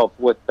itself,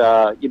 with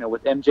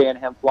with MJ and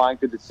him flying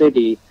through the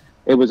city.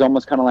 It was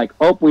almost kind of like,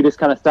 we just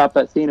kind of stopped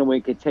that scene and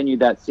we continued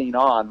that scene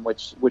on,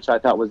 which I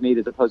thought was neat,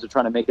 as opposed to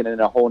trying to make it in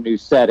a whole new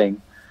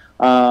setting.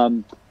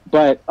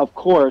 But of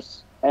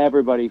course,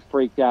 everybody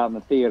freaked out in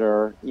the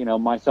theater,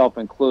 myself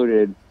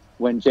included,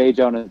 when J.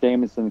 Jonah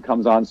Jameson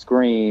comes on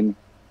screen,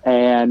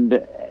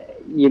 and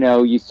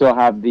you still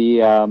have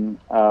the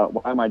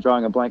why am I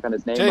drawing a blank on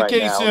his name right now?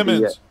 J.K.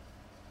 Simmons.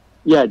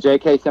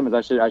 J.K.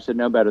 Simmons. I should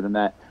know better than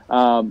that.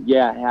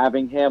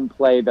 Having him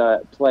play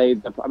the.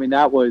 I mean,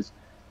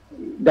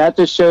 that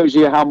just shows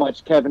you how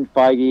much Kevin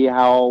Feige,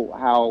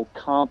 how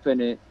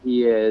confident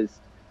he is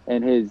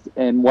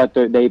in what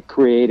they've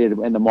created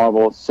in the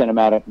Marvel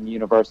Cinematic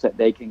Universe, that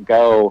they can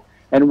go.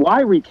 And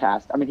why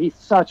recast? I mean, he's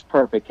such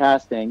perfect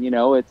casting.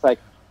 It's like,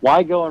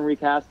 why go and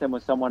recast him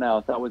with someone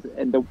else? That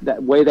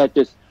way that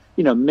just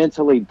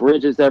mentally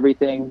bridges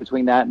everything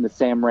between that and the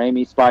Sam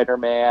Raimi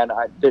Spider-Man.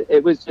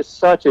 It was just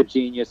such a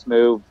genius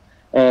move,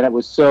 and it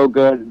was so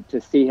good to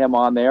see him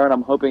on there. And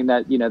I'm hoping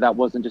that that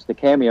wasn't just a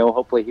cameo.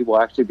 Hopefully, he will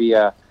actually be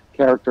a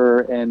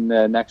character in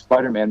the next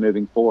Spider-Man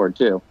moving forward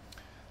too.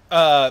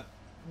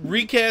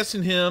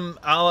 Recasting him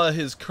a la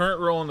his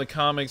current role in the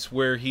comics,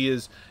 where he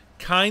is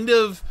kind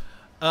of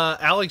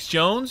Alex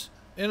Jones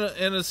in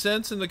a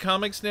sense in the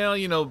comics now.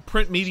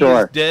 Print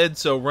media is dead,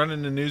 so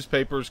running the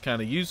newspaper is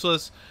kind of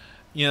useless,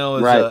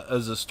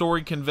 as a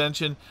story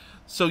convention.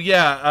 So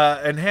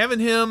and having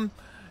him,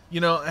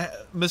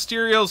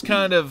 Mysterio's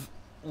kind of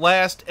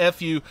last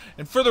FU.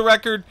 And for the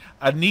record,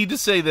 I need to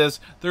say this: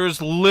 there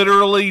is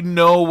literally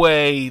no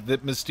way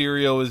that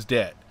Mysterio is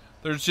dead.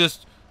 There's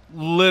just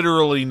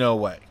literally no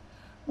way.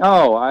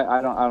 Oh,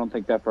 I don't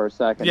think that for a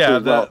second.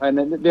 Yeah. And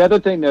then the other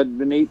thing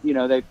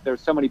that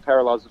there's so many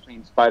parallels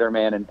between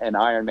Spider-Man and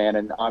Iron Man,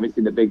 and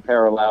obviously the big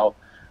parallel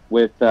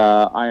with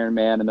Iron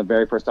Man in the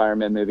very first Iron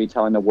Man movie,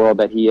 telling the world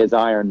that he is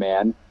Iron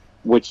Man,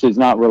 which is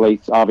not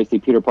really obviously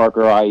Peter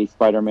Parker, i.e.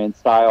 Spider-Man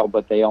style,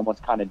 but they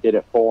almost kind of did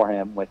it for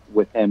him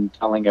with him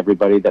telling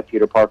everybody that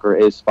Peter Parker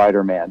is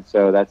Spider-Man.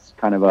 So that's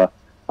kind of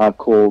a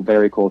cool,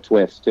 very cool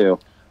twist too.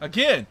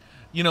 Again,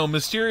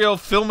 Mysterio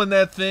filming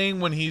that thing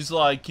when he's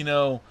like,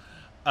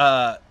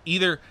 my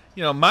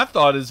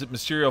thought is that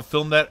Mysterio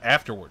filmed that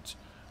afterwards.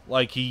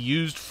 Like, he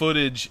used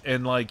footage,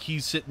 and like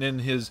he's sitting in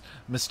his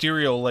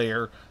Mysterio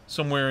lair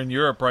somewhere in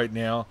Europe right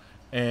now,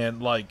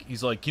 and like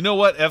he's like, you know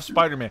what, F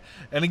Spider-Man.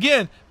 And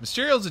again,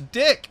 Mysterio's a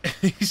dick.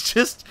 He's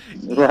just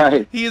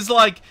he is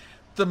like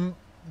the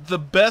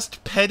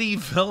best petty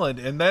villain,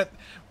 and that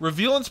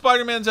revealing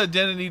Spider-Man's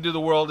identity to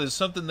the world is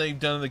something they've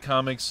done in the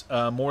comics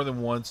more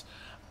than once.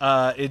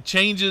 It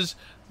changes,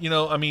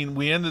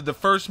 we ended the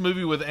first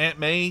movie with Aunt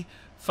May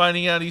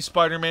finding out he's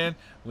Spider-Man.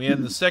 We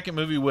end the second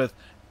movie with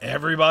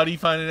everybody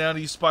finding out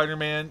he's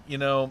Spider-Man.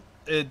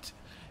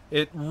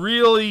 It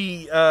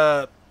really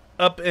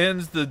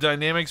upends the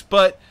dynamics.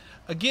 But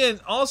again,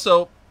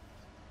 also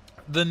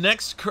the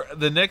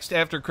next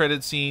after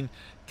credit scene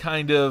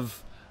kind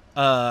of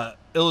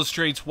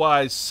illustrates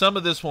why some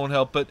of this won't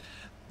help. But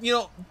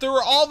there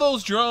were all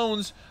those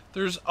drones.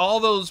 There's all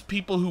those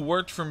people who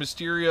worked for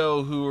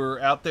Mysterio who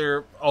are out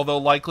there, although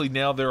likely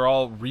now they're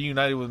all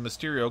reunited with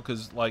Mysterio,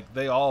 because like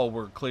they all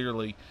were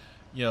clearly,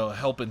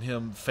 helping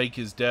him fake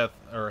his death,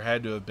 or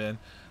had to have been.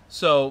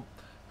 So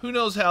who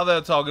knows how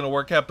that's all going to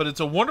work out? But it's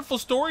a wonderful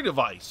story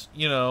device,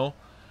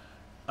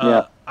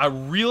 I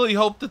really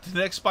hope that the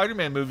next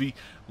Spider-Man movie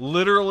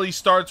literally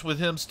starts with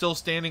him still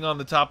standing on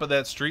the top of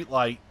that street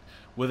light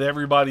with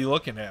everybody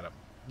looking at him.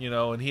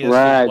 And he has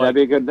that'd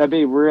be good. That'd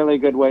be a really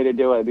good way to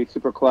do it. It'd be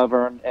super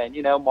clever, and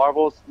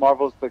Marvel's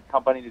the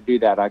company to do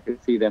that. I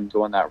could see them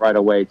doing that right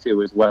away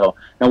too, as well.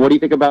 Now, what do you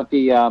think about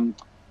the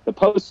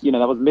post?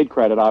 That was mid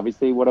credit,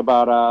 obviously. What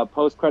about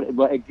post credit?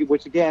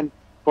 Which again,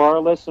 for our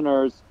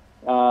listeners,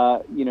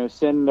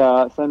 send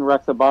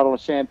Rex a bottle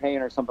of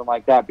champagne or something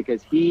like that,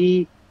 because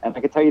and I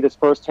can tell you this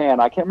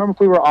firsthand. I can't remember if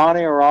we were on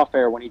air or off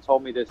air when he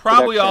told me this.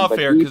 Probably off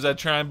air, because I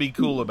try and be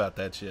cool about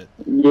that shit.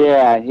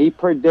 Yeah, he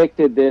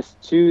predicted this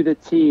to the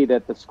T,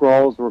 that the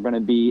Skrulls were going to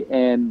be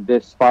in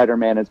this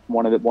Spider-Man as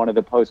one of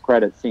the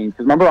post-credit scenes.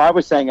 Because remember, I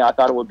was saying I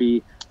thought it would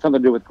be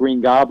something to do with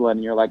Green Goblin,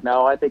 and you're like,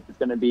 no, I think it's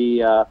going to be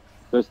the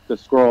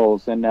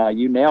Skrulls, and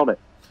you nailed it.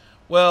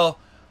 Well,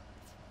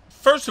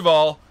 first of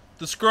all,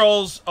 the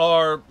Skrulls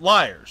are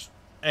liars,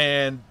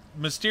 and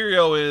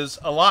Mysterio is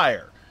a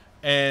liar,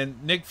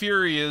 and Nick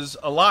Fury is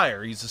a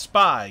liar. He's a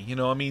spy. You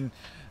know, I mean,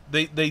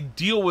 they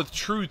deal with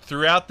truth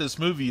throughout this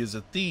movie as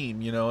a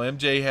theme. You know,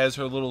 MJ has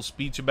her little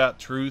speech about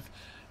truth.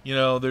 You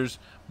know, there's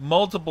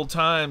multiple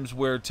times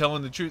where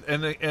telling the truth,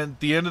 and at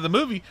the end of the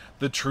movie,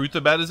 the truth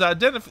about his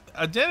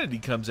identity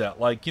comes out.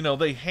 Like, you know,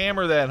 they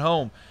hammer that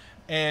home.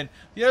 And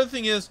the other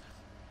thing is,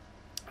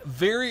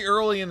 very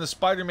early in the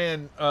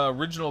Spider-Man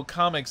original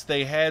comics,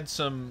 they had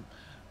some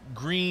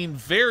green,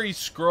 very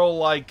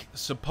Skrull-like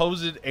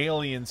supposed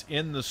aliens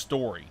in the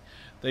story.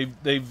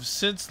 They've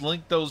since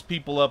linked those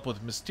people up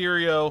with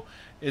Mysterio.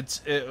 It's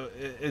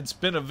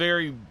been a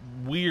very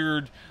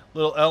weird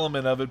little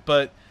element of it,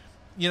 but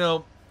you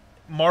know,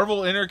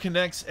 Marvel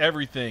interconnects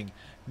everything.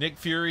 Nick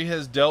Fury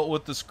has dealt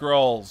with the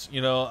Skrulls.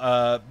 You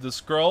know, the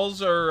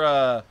Skrulls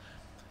are.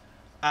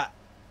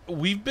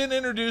 We've been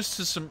introduced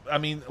to some. I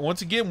mean,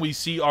 once again, we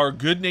see our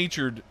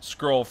good-natured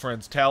Skrull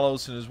friends,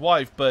 Talos and his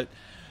wife. But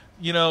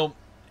you know,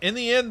 in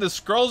the end, the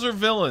Skrulls are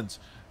villains.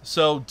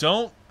 So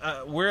don't.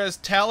 Whereas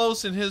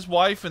Talos and his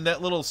wife and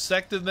that little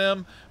sect of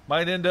them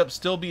might end up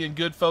still being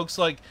good folks.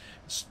 Like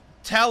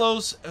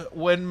Talos,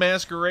 when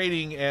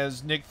masquerading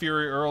as Nick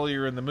Fury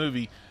earlier in the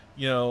movie,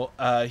 you know,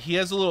 he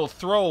has a little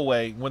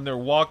throwaway when they're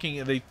walking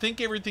and they think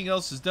everything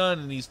else is done,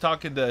 and he's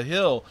talking to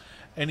Hill,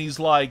 and he's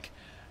like,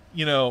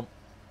 you know,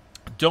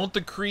 don't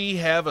the Kree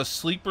have a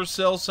sleeper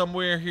cell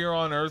somewhere here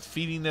on Earth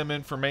feeding them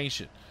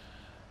information?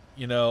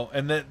 You know,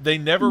 and that they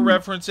never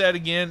reference that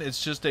again.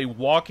 It's just a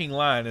walking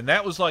line, and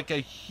that was like a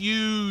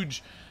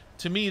huge,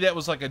 to me, that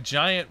was like a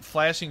giant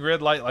flashing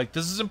red light. Like,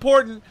 this is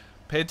important.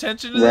 Pay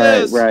attention to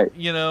this. Right.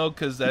 You know,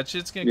 because that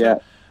shit's gonna come.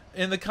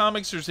 In the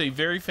comics, there's a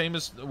very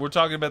famous. We're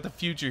talking about the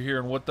future here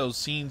and what those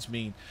scenes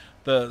mean.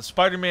 The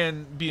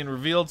Spider-Man being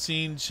revealed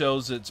scene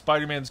shows that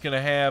Spider-Man's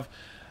gonna have.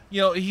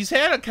 You know, he's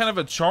had a kind of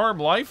a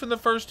charmed life in the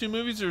first two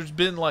movies. There's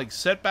been like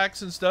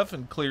setbacks and stuff,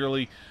 and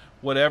clearly,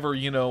 whatever,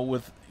 you know,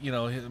 with, you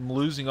know, him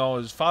losing all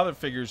his father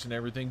figures and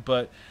everything.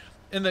 But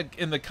in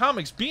the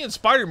comics, being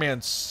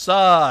Spider-Man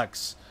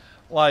sucks.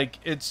 Like,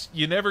 it's,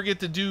 you never get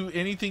to do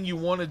anything you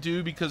want to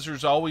do because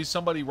there's always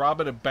somebody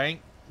robbing a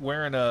bank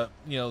wearing a,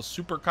 you know,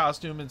 super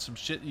costume and some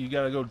shit you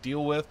got to go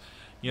deal with.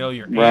 You know,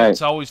 your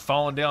aunt's always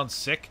falling down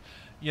sick,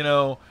 you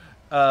know.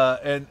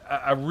 And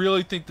I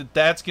really think that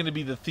that's going to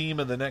be the theme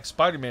of the next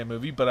Spider-Man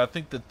movie. But I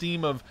think the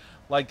theme of,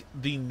 like,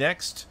 the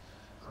next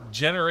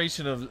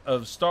generation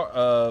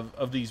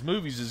of these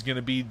movies is going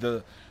to be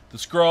the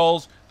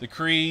Skrulls, the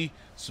Kree,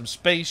 some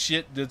space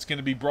shit that's going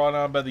to be brought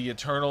on by the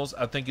Eternals.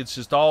 I think it's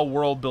just all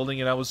world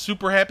building, and I was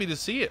super happy to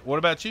see it. What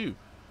about you?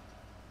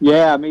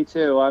 Yeah, me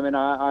too. I mean,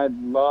 I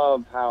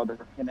love how they're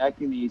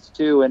connecting these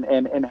two,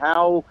 and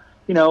how,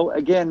 you know,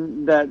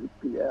 again, that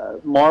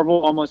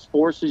Marvel almost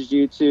forces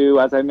you to,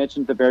 as I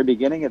mentioned at the very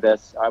beginning of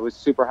this, I was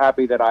super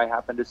happy that I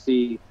happened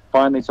to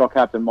finally saw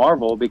Captain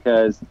Marvel,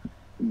 because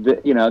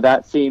you know,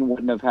 that scene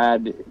wouldn't have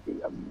had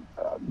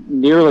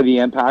nearly the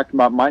impact,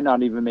 might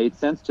not even made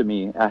sense to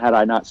me had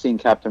I not seen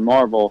Captain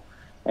Marvel.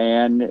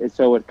 And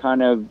so it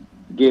kind of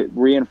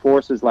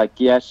reinforces, like,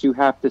 yes, you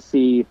have to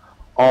see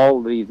all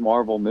of these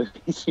Marvel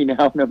movies, you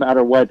know, no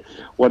matter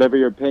whatever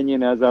your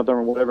opinion is of them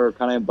or whatever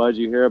kind of buzz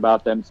you hear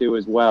about them too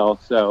as well.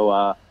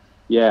 So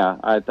yeah,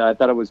 I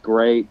thought it was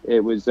great.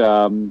 It was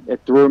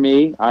it threw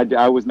me.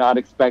 I was not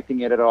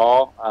expecting it at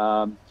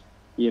all.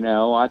 You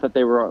know, I thought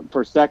they were,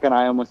 for a second,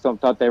 I almost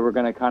thought they were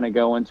going to kind of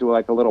go into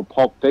like a little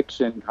Pulp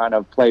Fiction kind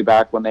of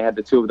playback when they had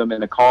the two of them in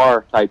the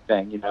car type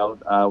thing, you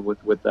know,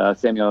 with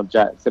Samuel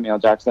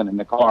Jackson in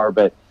the car.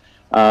 But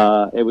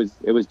it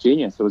was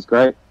genius. It was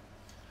great.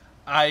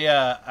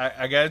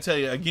 I got to tell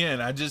you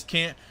again, I just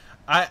can't.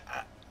 I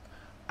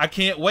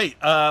can't wait.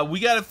 We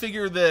got to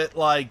figure that,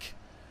 like,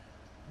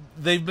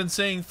 they've been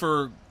saying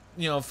for,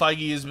 you know,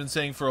 Feige has been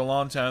saying for a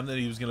long time that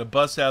he was going to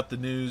bust out the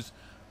news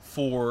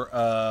for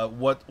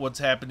what's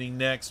happening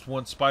next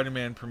once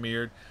Spider-Man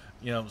premiered.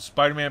 You know,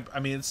 Spider-Man,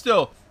 I mean, it's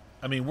still,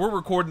 I mean, we're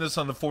recording this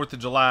on the 4th of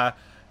July,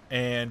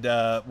 and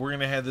we're going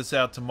to have this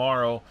out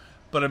tomorrow.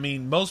 But, I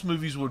mean, most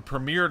movies would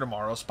premiere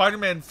tomorrow.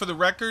 Spider-Man, for the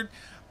record,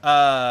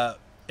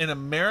 in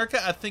America,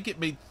 I think it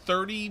made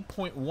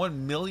 $30.1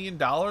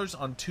 million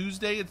on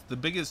Tuesday. It's the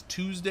biggest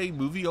Tuesday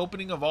movie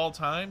opening of all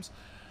times.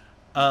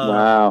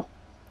 Wow.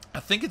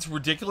 I think it's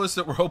ridiculous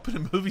that we're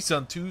opening movies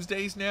on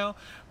Tuesdays now,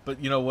 but,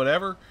 you know,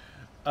 whatever.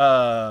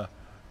 I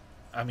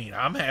mean,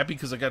 I'm happy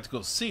because I got to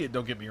go see it,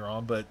 don't get me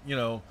wrong, but, you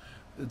know,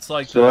 it's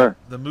like the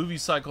movie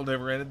cycle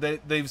never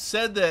ended. They've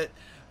said that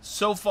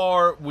so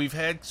far we've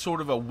had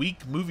sort of a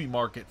weak movie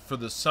market for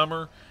the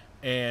summer,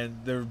 and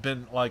there have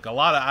been, like, a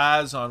lot of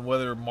eyes on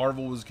whether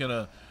Marvel was going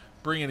to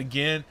bring it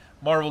again.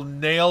 Marvel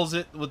nails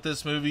it with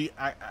this movie.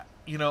 I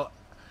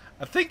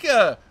think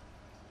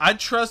I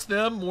trust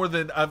them more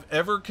than I've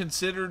ever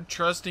considered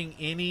trusting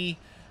any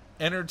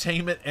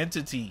entertainment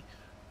entity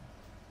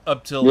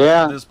up till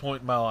this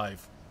point in my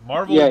life.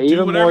 Marvel, Yeah, do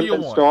even whatever more you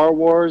than want. Star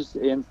Wars,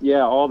 and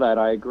yeah, all that.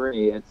 I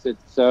agree.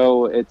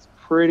 It's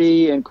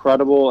pretty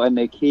incredible, and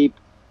they keep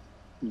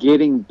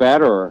getting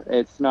better.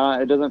 It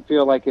doesn't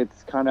feel like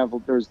it's kind of,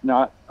 there's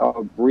not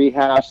a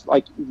rehash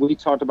like we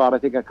talked about, I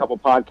think a couple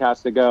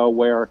podcasts ago,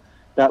 where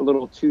that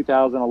little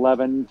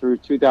 2011 through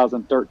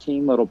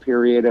 2013 little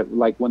period,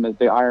 like when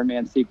the Iron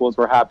Man sequels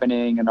were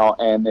happening and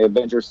the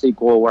Avengers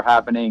sequel were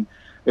happening,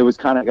 it was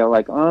kind of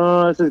like,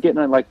 oh, this is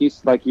getting like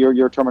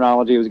your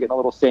terminology, it was getting a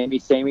little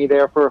samey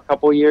there for a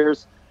couple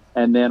years.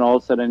 And then all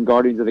of a sudden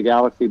Guardians of the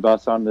Galaxy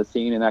busts on the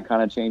scene, and that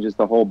kind of changes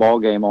the whole ball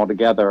game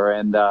altogether.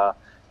 And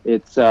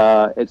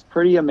it's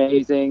pretty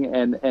amazing.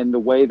 And the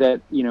way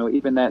that,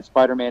 even that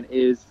Spider-Man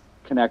is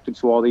connected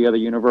to all the other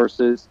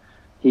universes.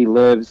 He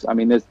lives. I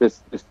mean,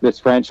 this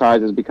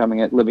franchise is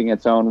living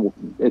its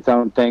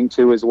own thing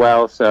too as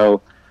well.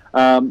 So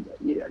I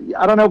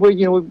don't know, but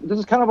this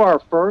is kind of our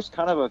first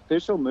kind of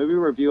official movie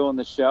review on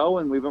the show,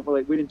 and we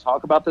didn't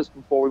talk about this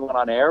before we went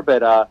on air.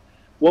 But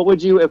what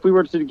would you, if we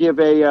were to give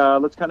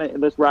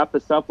let's wrap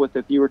this up with,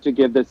 if you were to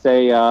give this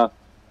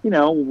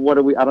what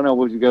do we? I don't know.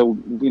 Would you go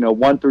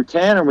 1 through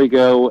 10, or we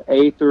go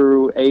A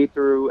through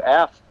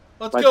F?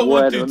 Let's go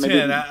 1 through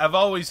 10. I've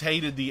always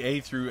hated the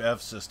A through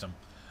F system.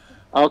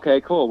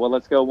 Okay, cool. Well,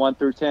 let's go 1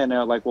 through 10.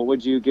 What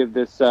would you give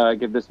this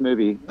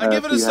movie? I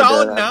give it a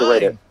solid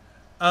 9.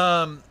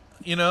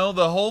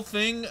 The whole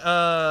thing,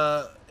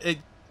 it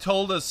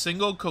told a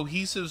single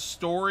cohesive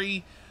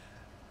story,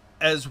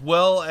 as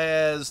well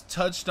as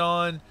touched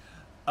on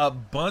a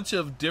bunch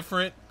of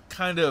different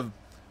kind of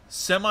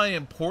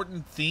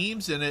semi-important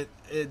themes, and it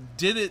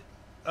did it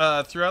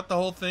throughout the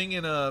whole thing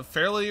in a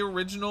fairly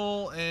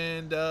original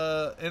and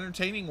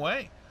entertaining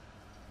way.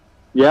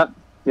 Yep.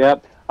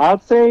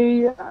 I'd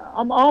say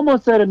I'm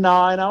almost at a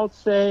 9. I'll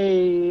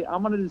say an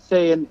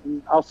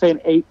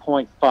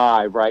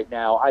 8.5 right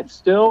now.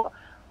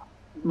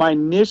 My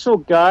initial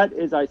gut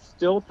is I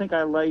still think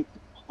I like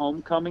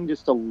Homecoming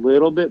just a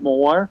little bit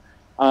more,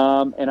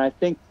 and I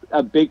think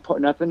a big part,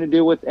 nothing to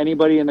do with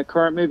anybody in the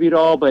current movie at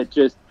all, but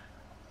just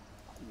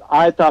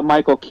I thought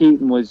Michael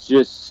Keaton was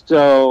just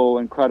so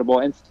incredible,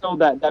 and still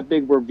that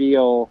big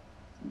reveal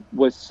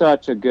was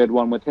such a good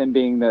one, with him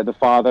being the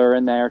father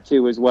in there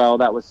too as well.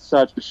 That was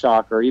such a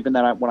shocker. Even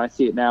that, when I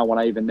see it now, when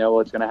I even know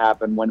what's going to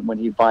happen, when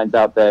he finds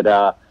out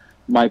that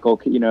Michael,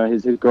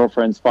 his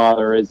girlfriend's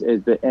father is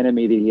the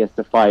enemy that he has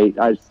to fight,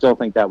 I still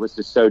think that was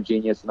just so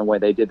genius in the way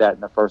they did that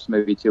in the first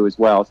movie too as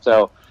well.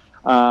 So,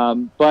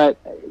 but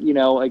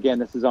again,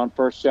 this is on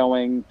first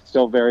showing,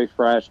 still very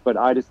fresh, but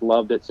I just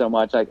loved it so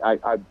much.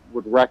 I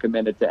would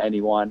recommend it to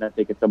anyone. I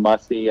think it's a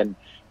must-see, and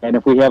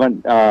if we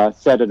haven't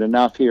said it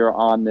enough here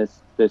on this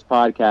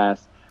podcast,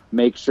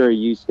 make sure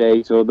you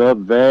stay till the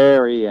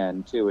very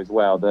end too as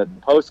well. The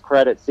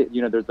post-credit,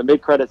 there's the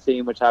mid-credit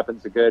scene, which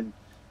happens a good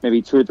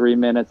maybe 2 or 3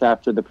 minutes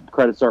after the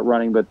credits start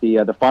running, but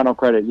the final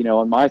credit,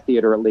 in my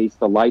theater at least,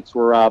 the lights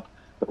were up.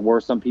 There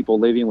were some people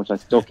leaving, which I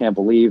still can't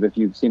believe. If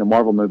you've seen a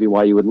Marvel movie,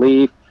 why you would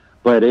leave,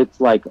 but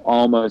it's like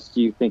almost,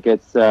 you think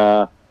it's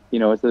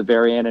it's the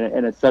very end,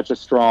 and it's such a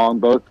strong,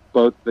 both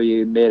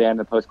the mid and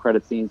the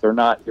post-credit scenes are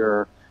not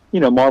your,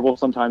 Marvel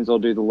sometimes they'll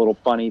do the little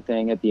funny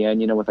thing at the end,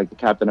 with like the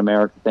Captain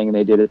America thing, and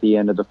they did at the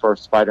end of the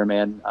first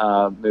Spider-Man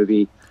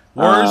movie.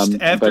 Worst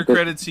after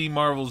credit scene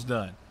Marvel's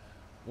done.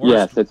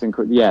 Worst.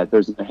 Yes,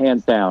 there's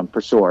hands down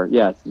for sure.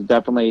 Yes,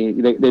 definitely.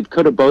 They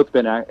could have both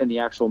been in the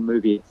actual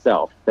movie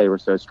itself. They were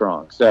so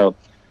strong. So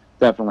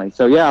definitely.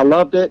 So yeah, I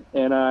loved it,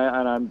 and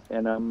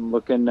I'm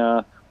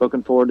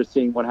looking forward to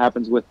seeing what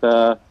happens with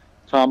Tom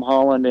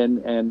Holland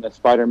and the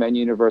Spider-Man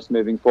universe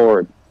moving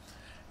forward.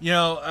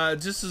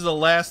 Just as a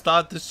last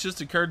thought, this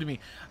just occurred to me.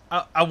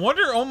 I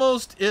wonder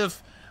almost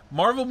if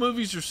Marvel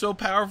movies are so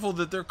powerful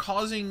that they're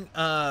causing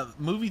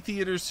movie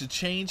theaters to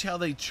change how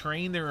they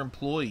train their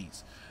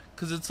employees.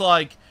 Because it's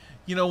like,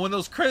 when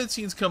those credit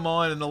scenes come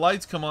on and the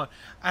lights come on,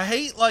 I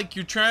hate, like,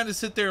 you're trying to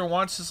sit there and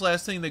watch this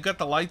last thing, they've got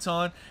the lights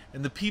on,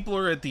 and the people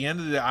are at the end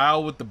of the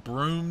aisle with the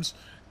brooms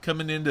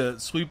coming in to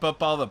sweep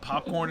up all the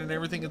popcorn and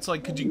everything. It's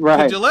like, could you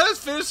let us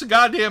finish the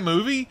goddamn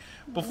movie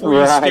before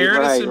you stare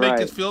at us and make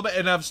us feel bad?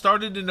 And I've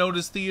started to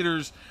notice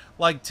theaters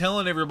like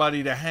telling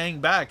everybody to hang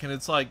back, and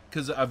it's like,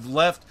 because I've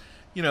left,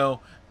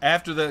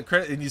 after the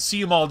credit, and you see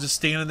them all just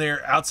standing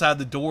there outside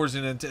the doors,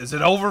 and is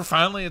it over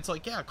finally? It's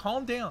like, yeah,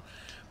 calm down.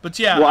 But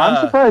yeah, well,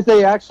 I'm surprised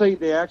they actually,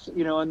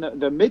 in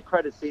the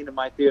mid-credit scene in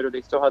my theater,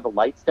 they still had the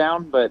lights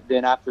down, but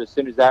then as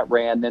soon as that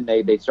ran, then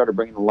they started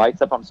bringing the lights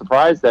up. I'm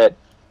surprised that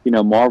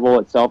Marvel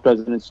itself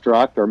doesn't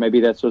instruct, or maybe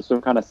that's just some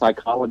kind of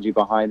psychology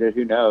behind it.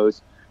 Who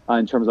knows,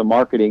 in terms of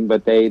marketing?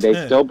 But they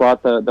still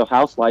brought the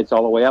house lights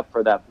all the way up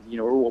for that.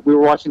 We were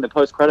watching the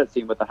post-credit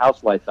scene with the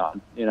house lights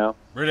on.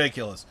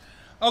 Ridiculous.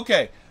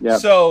 Okay,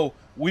 so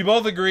we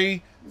both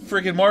agree,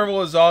 freaking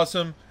Marvel is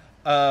awesome.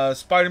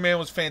 Spider-Man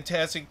was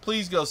fantastic.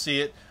 Please go see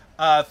it.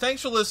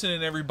 Thanks for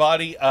listening,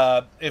 everybody.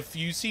 If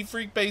you see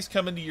Freekbass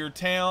coming to your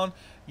town,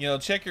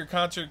 check your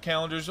concert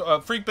calendars.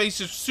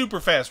 Freekbass is super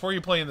fast. Where are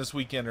you playing this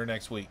weekend or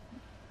next week?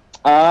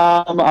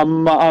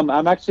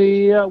 I'm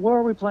actually. Where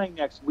are we playing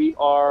next? We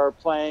are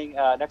playing.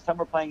 Next time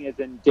we're playing is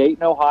in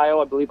Dayton,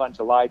 Ohio, I believe on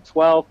July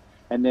 12th,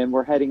 and then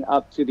we're heading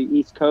up to the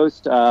East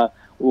Coast.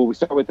 We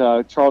start with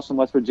Charleston,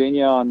 West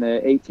Virginia on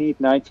the 18th,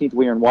 19th.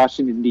 We are in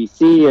Washington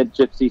D.C. at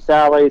Gypsy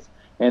Sally's,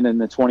 and then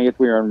the 20th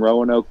we are in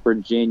Roanoke,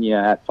 Virginia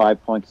at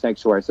 5 Point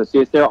Sanctuary. So see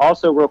us there.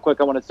 Also, real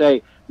quick, I want to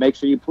say, make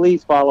sure you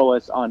please follow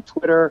us on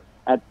Twitter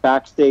at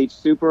Backstage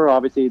Super.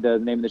 Obviously, the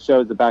name of the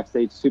show is the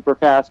Backstage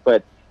Supercast,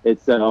 but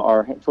it's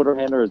our Twitter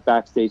handle is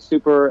Backstage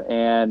Super,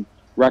 and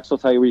Rex will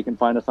tell you where you can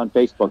find us on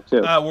Facebook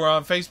too. We're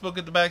on Facebook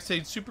at the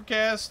Backstage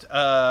Supercast.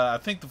 I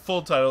think the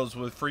full title is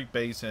with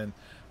Freekbass and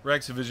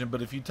Rex-A-Vision,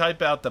 but if you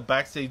type out the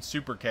Backstage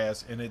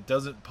Supercast and it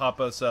doesn't pop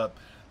us up,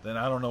 then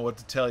I don't know what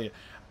to tell you.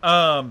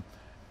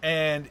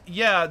 And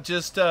yeah,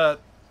 just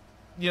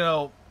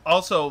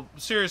also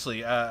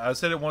seriously, I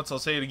said it once, I'll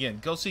say it again.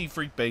 Go see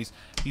Freekbass.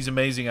 He's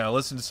amazing. I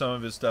listened to some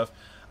of his stuff.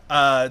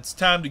 It's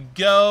time to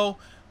go.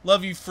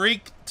 Love you,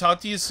 Freak.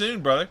 Talk to you soon,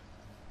 brother.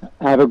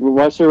 Have a great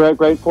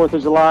 4th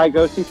of July.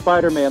 Go see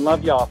Spider-Man.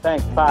 Love y'all.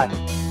 Thanks.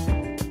 Bye.